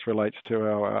 I guess, relates to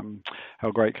our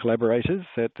great collaborators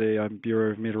at the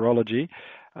Bureau of Meteorology.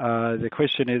 The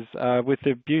question is, with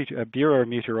the Bureau of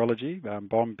Meteorology,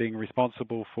 BOM, being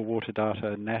responsible for water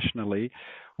data nationally,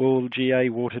 will GA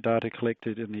water data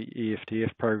collected in the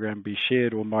EFTF program be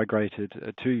shared or migrated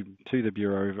to the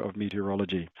Bureau of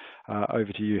Meteorology?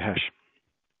 Over to you, Hash.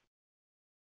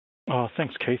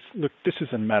 Thanks, Keith. Look, this is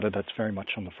a matter that's very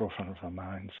much on the forefront of our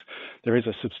minds. There is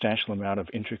a substantial amount of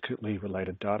intricately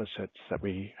related data sets that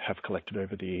we have collected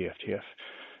over the EFTF,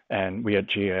 and we at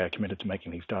GA are committed to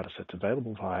making these data sets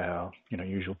available via our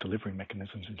usual delivery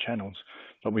mechanisms and channels,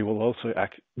 but we will also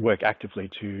work actively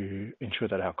to ensure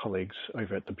that our colleagues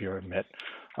over at the Bureau of Met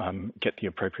get the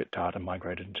appropriate data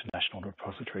migrated into national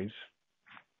repositories.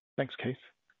 Thanks, Keith.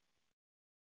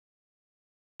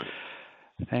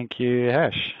 Thank you,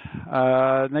 Hash.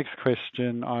 Next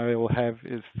question I will have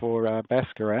is for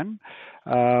Bhaskaran.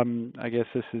 I guess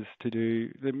this is to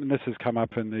do, and this has come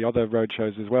up in the other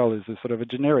roadshows as well, is a sort of a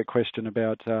generic question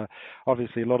about,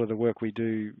 obviously a lot of the work we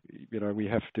do, we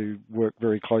have to work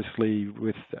very closely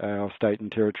with our state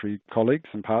and territory colleagues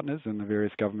and partners in the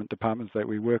various government departments that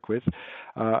we work with.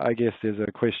 I guess there's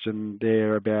a question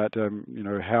there about,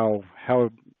 how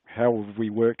have we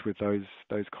worked with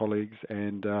those colleagues,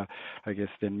 and I guess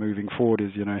then moving forward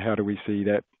is how do we see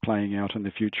that playing out in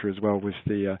the future as well with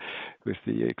the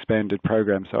expanded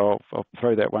program. So I'll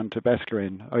throw that one to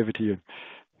Bhaskaran. Over to you.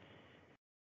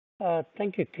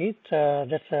 Thank you, Keith.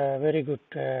 That's a very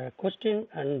good question,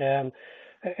 and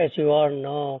as you all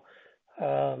know,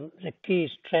 the key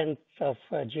strength of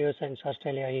Geoscience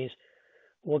Australia is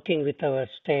working with our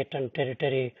state and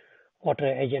territory water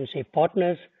agency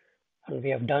partners. And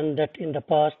we have done that in the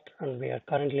past, and we are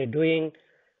currently doing.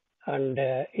 And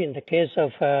in the case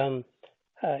of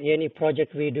any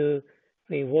project we do,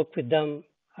 we work with them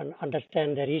and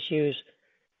understand their issues,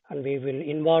 and we will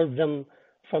involve them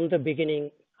from the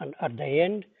beginning and at the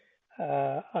end,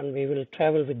 and we will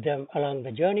travel with them along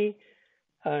the journey.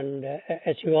 And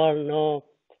as you all know,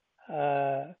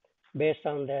 based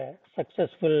on the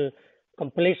successful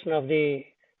completion of the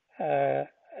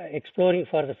Exploring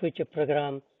for the Future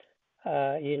program,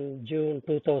 in June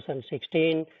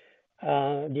 2016,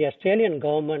 the Australian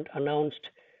government announced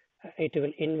it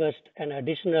will invest an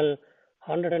additional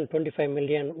 125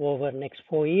 million over next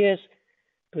 4 years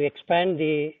to expand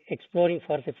the Exploring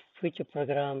for the Future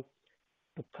program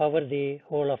to cover the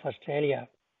whole of Australia.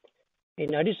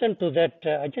 In addition to that,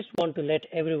 I just want to let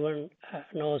everyone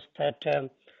know that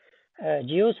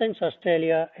Geoscience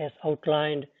Australia has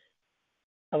outlined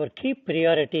our key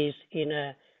priorities in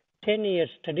a 10-year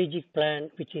strategic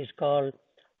plan, which is called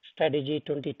Strategy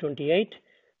 2028.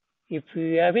 If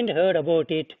you haven't heard about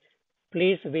it,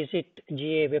 please visit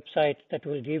GA website that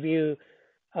will give you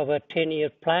our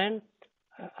 10-year plan.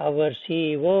 Our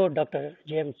CEO, Dr.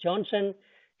 James Johnson,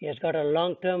 he has got a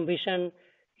long-term vision.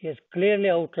 He has clearly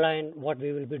outlined what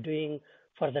we will be doing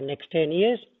for the next 10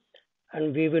 years,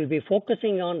 and we will be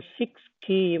focusing on 6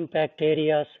 key impact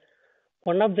areas.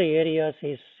 One of the areas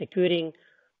is securing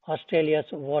Australia's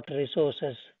water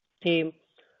resources theme,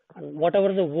 and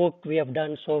whatever the work we have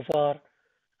done so far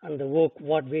and the work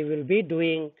what we will be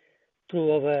doing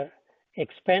through our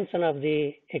expansion of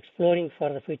the Exploring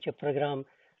for the Future program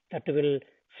that will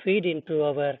feed into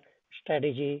our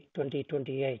Strategy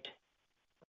 2028.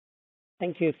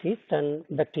 Thank you, Keith, and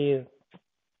back to you.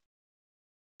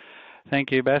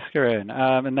 Thank you, Bhaskaran.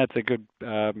 And that's a good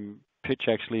pitch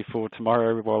actually for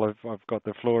tomorrow while I've got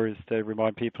the floor, is to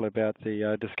remind people about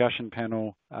the discussion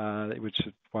panel which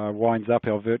winds up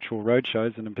our virtual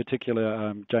roadshows, and in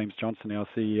particular James Johnson, our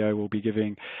CEO, will be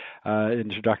giving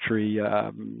introductory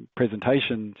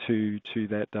presentation to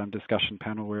that discussion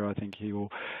panel, where I think he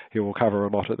will cover a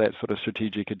lot of that sort of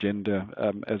strategic agenda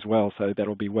as well. So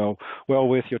that'll be well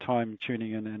worth your time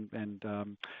tuning in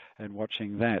and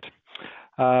watching that.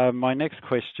 My next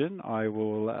question, I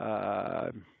will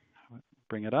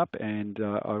bring it up, and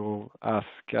I will ask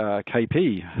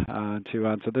KP to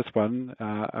answer this one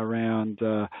around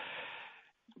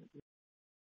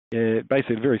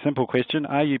basically a very simple question.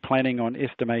 Are you planning on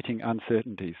estimating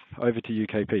uncertainties? Over to you,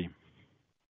 KP.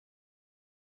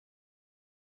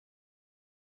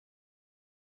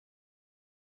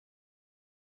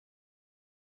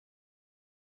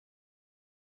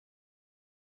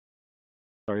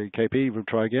 Sorry, KP, we'll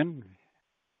try again.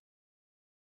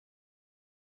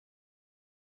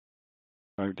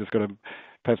 I've just got to,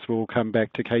 perhaps we'll come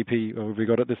back to KP. Have we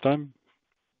got it this time?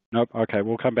 Nope. Okay,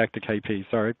 we'll come back to KP.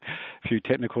 Sorry, a few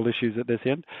technical issues at this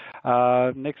end.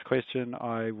 Next question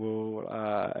I will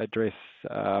address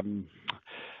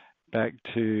back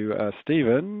to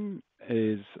Stephen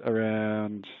is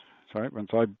around, sorry, once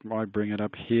I bring it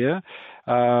up here.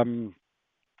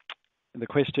 The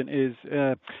question is,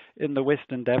 in the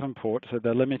Western Devonport, so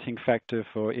the limiting factor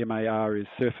for MAR is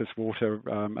surface water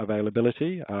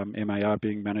availability, MAR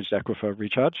being managed aquifer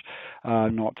recharge,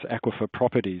 not aquifer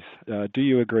properties. Do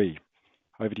you agree?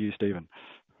 Over to you, Stephen.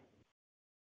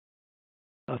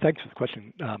 Thanks for the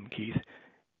question, Keith.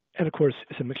 And of course,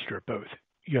 it's a mixture of both.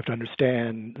 You have to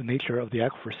understand the nature of the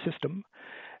aquifer system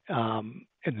and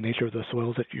the nature of the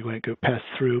soils that you're going to go pass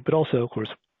through, but also, of course,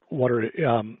 water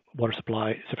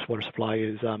supply, surface water supply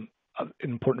is an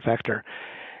important factor.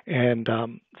 And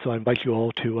so I invite you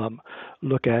all to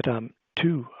look at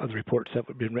two of the reports that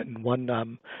have been written. One,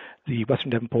 the Western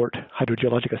Devonport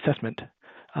Hydrogeologic Assessment,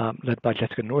 led by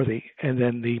Jessica Northey, and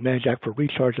then the Managed Aquifer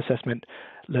Recharge Assessment,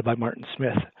 led by Martin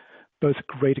Smith. Both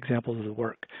great examples of the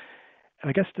work. And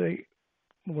I guess when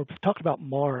we're talking about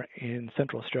MAR in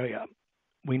Central Australia,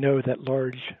 we know that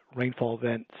large rainfall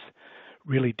events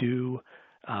really do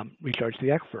recharge the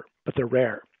aquifer, but they're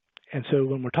rare. And so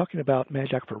when we're talking about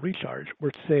managed aquifer recharge, we're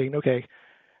saying, okay,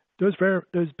 those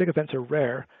big events are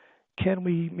rare. Can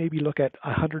we maybe look at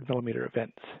 100 millimeter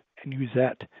events and use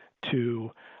that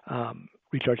to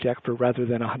recharge the aquifer rather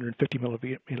than 150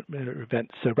 millimeter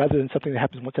events? So rather than something that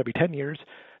happens once every 10 years,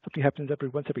 something happens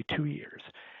once every 2 years,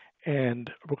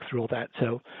 and work through all that.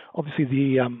 So obviously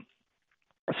the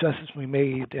assessments we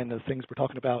made and the things we're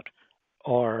talking about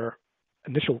are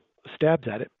initial stabs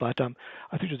at it, but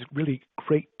I think there's a really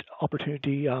great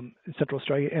opportunity in Central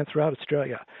Australia and throughout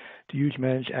Australia to use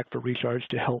managed aquifer recharge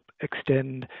to help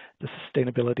extend the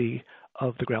sustainability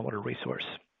of the groundwater resource.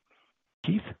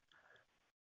 Keith?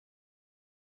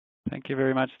 Thank you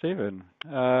very much, Stephen.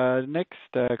 Next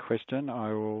question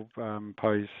I will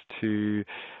pose to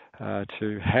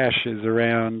Hash is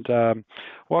around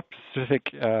what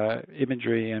specific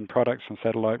imagery and products from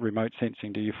satellite remote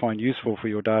sensing do you find useful for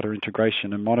your data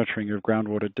integration and monitoring of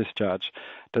groundwater discharge?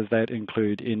 Does that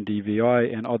include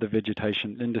NDVI and other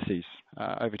vegetation indices?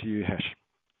 Over to you, Hash.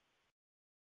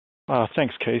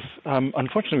 Thanks, Keith.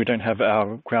 Unfortunately, we don't have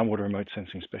our groundwater remote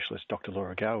sensing specialist, Dr.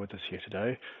 Laura Gow, with us here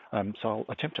today, so I'll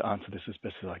attempt to answer this as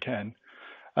best as I can.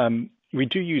 We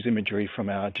do use imagery from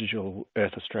our Digital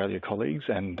Earth Australia colleagues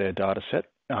and their data set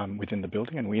within the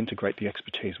building, and we integrate the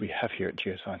expertise we have here at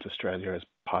Geoscience Australia as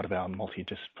part of our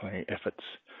multidisciplinary efforts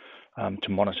to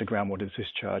monitor groundwater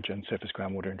discharge and surface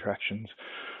groundwater interactions.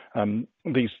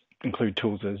 These include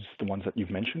tools as the ones that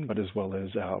you've mentioned, but as well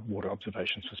as our water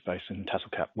observations for space and tassel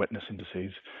cap wetness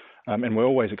indices. And we're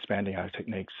always expanding our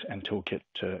techniques and toolkit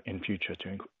in future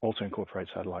to also incorporate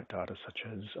satellite data such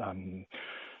as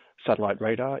satellite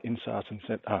radar, INSAR,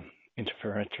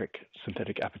 interferometric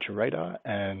synthetic aperture radar,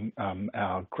 and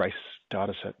our GRACE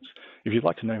data sets. If you'd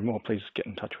like to know more, please get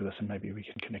in touch with us and maybe we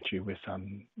can connect you with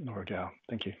Laura Gow.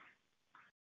 Thank you.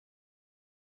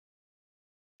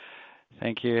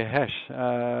 Thank you, Hash.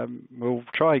 We'll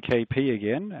try KP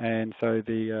again. And so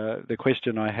the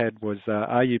question I had was,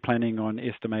 are you planning on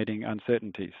estimating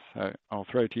uncertainties? So I'll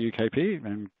throw it to you, KP,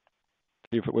 and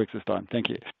see if it works this time. Thank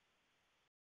you.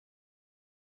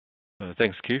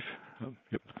 Thanks, Keith.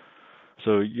 Yep.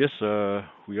 So yes,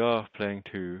 we are planning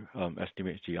to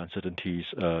estimate the uncertainties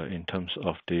in terms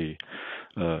of the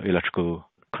electrical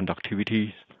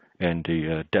conductivity and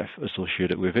the depth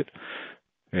associated with it.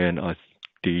 And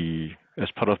as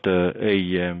part of the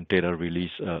AEM data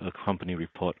release, a company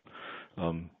report,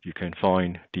 you can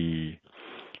find the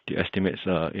estimates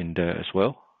in there as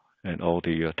well, and all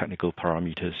the technical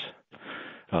parameters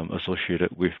associated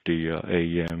with the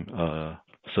AEM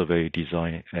survey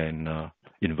design and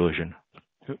inversion.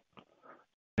 Yep.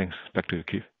 Thanks. Back to you,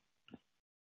 Keith.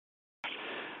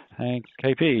 Thanks,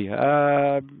 KP.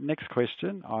 Next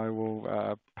question I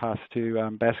will pass to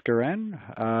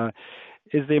Bhaskaran.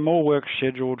 Is there more work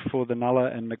scheduled for the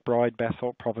Nulla and McBride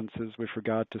basalt provinces with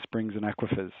regard to springs and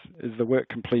aquifers? Is the work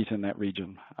complete in that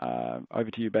region?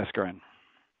 Over to you, Bhaskaran.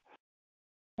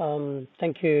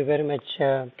 Thank you very much,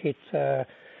 Keith, for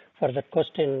that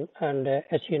question. And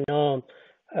as you know,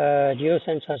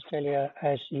 Geoscience Australia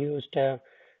has used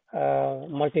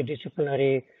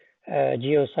multidisciplinary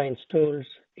geoscience tools,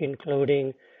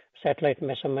 including satellite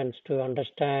measurements to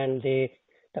understand the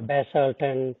basalt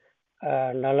and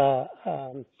Nulla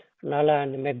and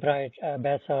McBride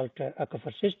basalt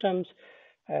aquifer systems.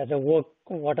 The work,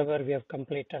 whatever we have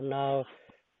completed now,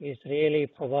 is really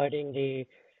providing the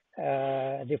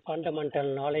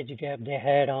fundamental knowledge gap they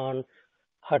had on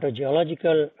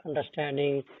hydrogeological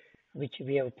understanding which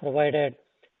we have provided,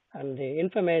 and the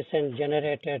information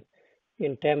generated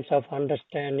in terms of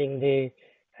understanding the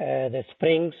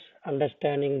springs,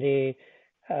 understanding the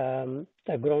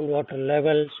groundwater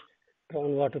levels,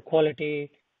 groundwater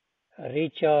quality,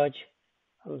 recharge,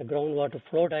 and the groundwater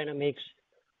flow dynamics.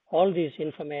 All this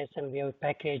information we have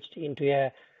packaged into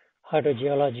a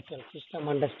hydrogeological system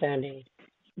understanding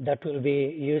that will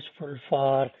be useful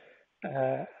for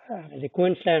the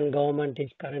Queensland government is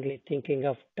currently thinking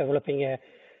of developing a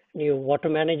new water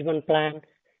management plan.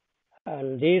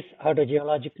 And this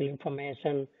hydrogeological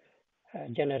information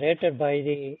generated by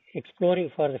the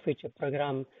Exploring for the Future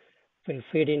program will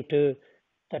feed into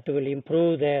that will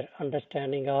improve their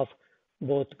understanding of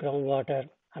both groundwater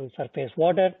and surface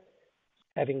water.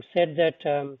 Having said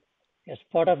that, as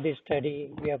part of this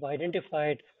study, we have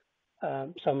identified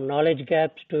some knowledge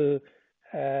gaps to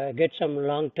get some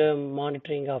long-term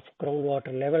monitoring of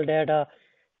groundwater level data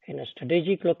in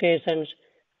strategic locations,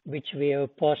 which we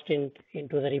have posted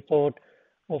into the report.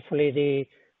 Hopefully,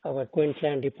 our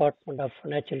Queensland Department of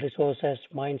Natural Resources,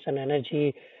 Mines and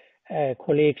Energy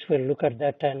colleagues will look at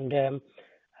that and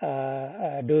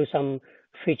do some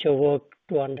future work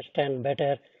to understand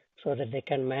better so that they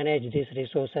can manage these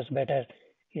resources better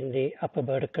in the Upper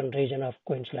Burdekin region of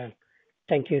Queensland.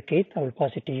 Thank you, Keith. I will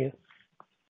pass it to you.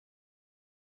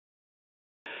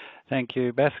 Thank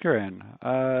you, Bhaskaran.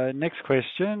 Next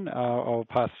question, I'll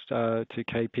pass to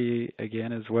KP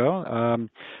again as well.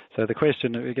 So the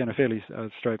question, again, a fairly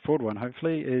straightforward one,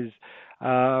 hopefully, is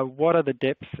what are the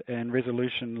depth and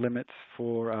resolution limits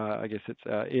for, I guess it's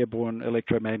airborne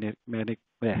electromagnetic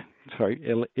data?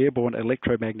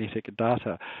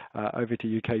 Over to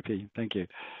you, KP. Thank you.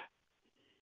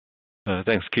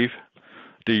 Thanks, Keith.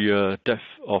 The depth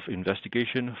of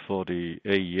investigation for the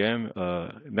AEM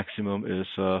maximum is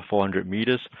 400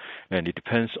 meters, and it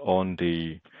depends on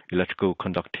the electrical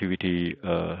conductivity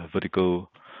vertical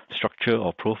structure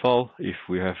or profile. If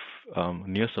we have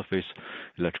near surface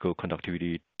electrical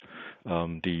conductivity,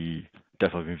 the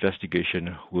depth of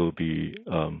investigation will be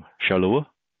shallower,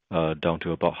 down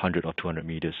to about 100 or 200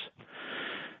 meters.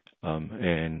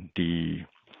 And the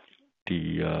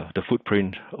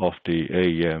footprint of the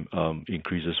AEM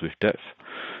increases with depth.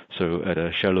 So at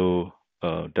a shallow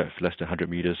depth less than 100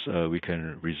 meters, we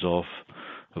can resolve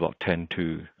about 10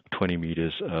 to 20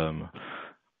 meters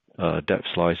depth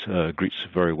slice grids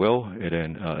very well. And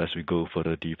then as we go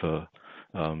further deeper,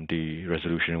 the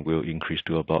resolution will increase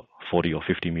to about 40 or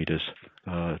 50 meters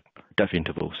depth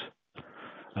intervals.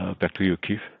 Back to you,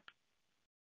 Keith.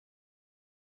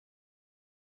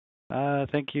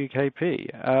 Thank you, KP.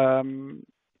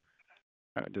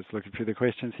 Just looking through the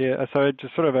questions here. So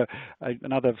just sort of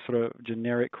another sort of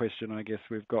generic question, I guess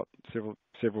we've got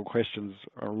several questions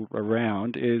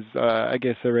around is, I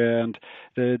guess, around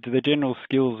the general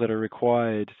skills that are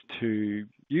required to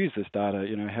use this data.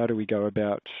 You know, how do we go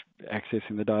about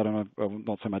accessing the data? Well,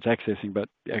 not so much accessing, but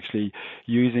actually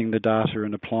using the data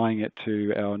and applying it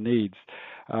to our needs.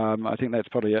 I think that's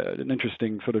probably an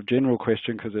interesting sort of general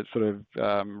question because it sort of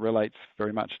relates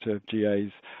very much to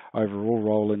GA's overall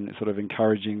role in sort of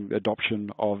encouraging the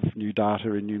adoption of new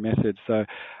data and new methods. So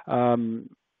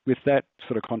with that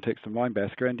sort of context in mind,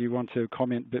 Bhaskaran, do you want to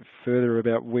comment a bit further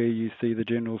about where you see the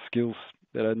general skills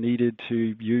that are needed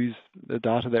to use the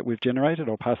data that we've generated?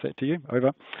 I'll pass that to you.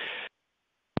 Over.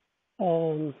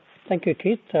 Thank you,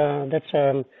 Keith. That's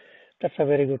a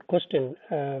very good question.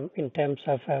 In terms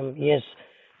of yes,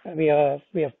 we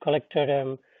have collected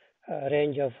a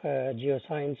range of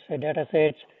geoscience data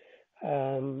sets.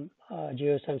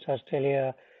 Geoscience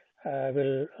Australia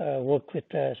will work with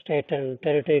state and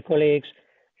territory colleagues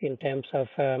in terms of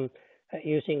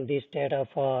using this data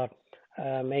for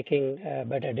making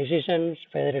better decisions,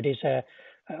 whether it is a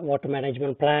water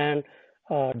management plan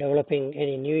or developing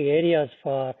any new areas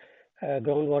for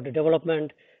groundwater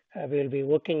development. We will be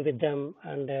working with them,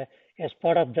 and as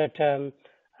part of that,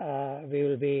 we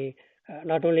will be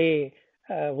not only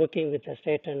working with the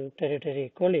state and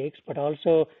territory colleagues, but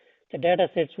also the data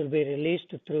sets will be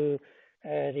released through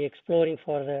the Exploring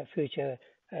for the Future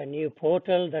new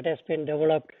portal that has been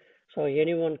developed, so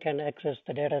anyone can access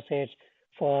the data sets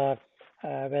for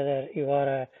whether you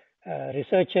are a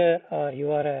researcher or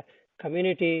you are a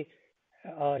community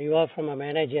or you are from a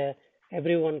manager.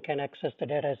 Everyone can access the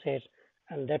data sets,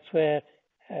 and that's where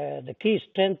the key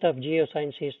strength of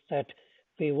geoscience is that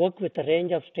we work with a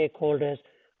range of stakeholders,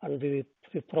 and we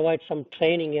provide some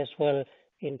training as well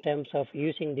in terms of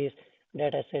using these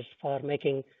data sets for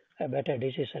making better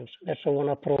decisions. That's one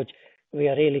approach. We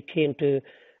are really keen to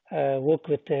work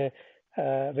with the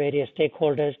various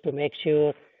stakeholders to make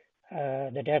sure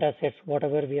the data sets,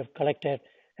 whatever we have collected,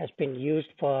 has been used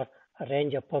for a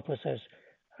range of purposes,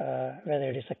 whether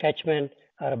it is a catchment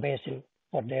or a basin,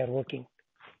 what they are working.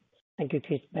 Thank you,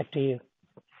 Keith. Back to you.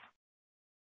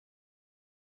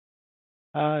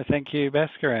 Thank you,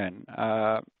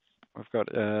 Bhaskaran. We've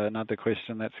got another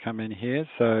question that's come in here,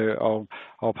 so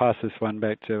I'll pass this one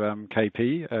back to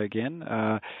KP again.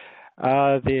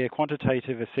 Are there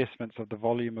quantitative assessments of the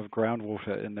volume of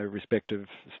groundwater in their respective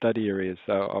study areas?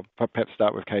 So I'll perhaps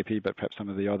start with KP, but perhaps some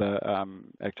of the other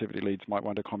activity leads might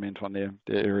want to comment on their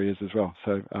areas as well.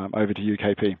 So over to you,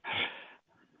 KP.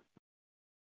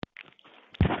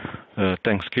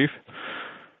 Thanks, Keith.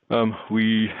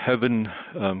 We haven't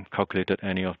calculated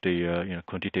any of the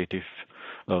quantitative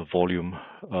volume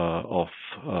of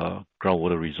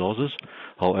groundwater resources.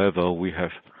 However, we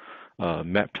have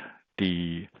mapped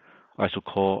the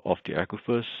isochore of the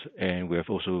aquifers, and we have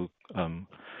also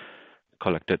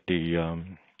collected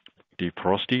the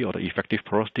porosity or the effective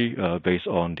porosity based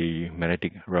on the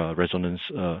magnetic resonance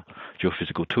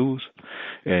geophysical tools,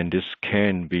 and this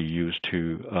can be used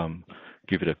to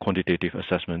give it a quantitative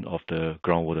assessment of the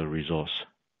groundwater resource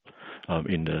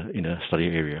in the study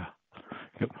area.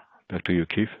 Yep. Back to you,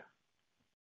 Keith.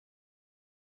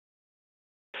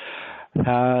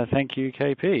 Thank you,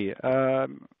 KP.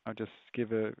 I'll just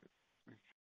give a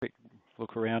quick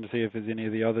look around to see if there's any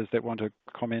of the others that want to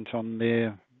comment on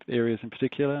their areas in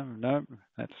particular. No,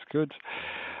 that's good.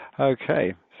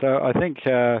 Okay, so I think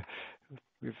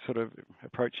we're sort of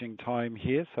approaching time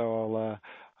here, so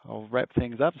I'll wrap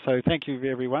things up. So thank you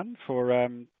everyone for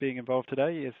being involved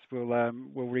today. Yes,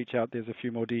 we'll reach out. There's a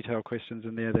few more detailed questions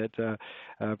in there that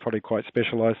are probably quite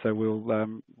specialised, so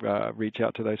we'll reach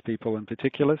out to those people in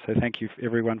particular. So thank you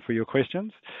everyone for your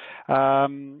questions.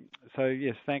 So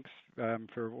yes, thanks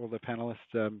for all the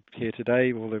panelists here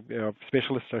today, all the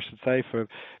specialists, I should say, for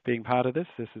being part of this.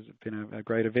 This has been a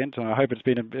great event, and I hope it's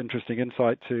been an interesting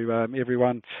insight to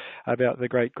everyone about the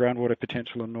great groundwater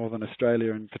potential in Northern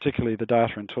Australia, and particularly the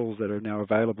data and tools that are now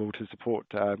available to support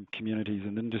communities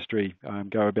and industry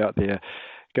go about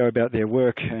their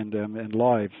work and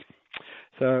lives.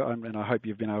 So, and I hope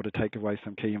you've been able to take away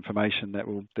some key information that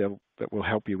will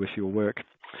help you with your work.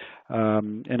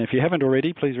 And if you haven't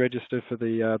already, please register for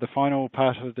the final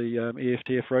part of the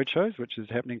EFTF Roadshows, which is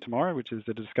happening tomorrow, which is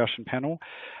the discussion panel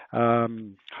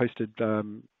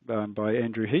hosted by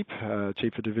Andrew Heap,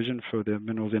 Chief of Division for the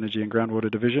Minerals, Energy and Groundwater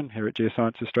Division here at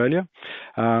Geoscience Australia,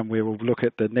 where we'll look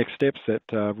at the next steps that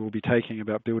we'll be taking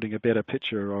about building a better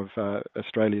picture of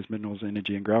Australia's minerals,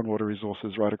 energy and groundwater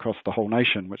resources right across the whole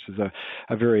nation, which is a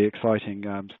very exciting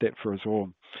step for us all.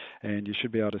 And you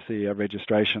should be able to see a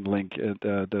registration link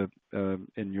at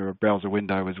in your browser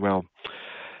window as well.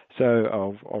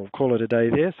 So I'll call it a day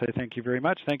there. So thank you very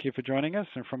much. Thank you for joining us.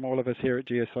 And from all of us here at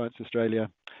Geoscience Australia,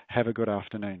 have a good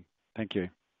afternoon. Thank you.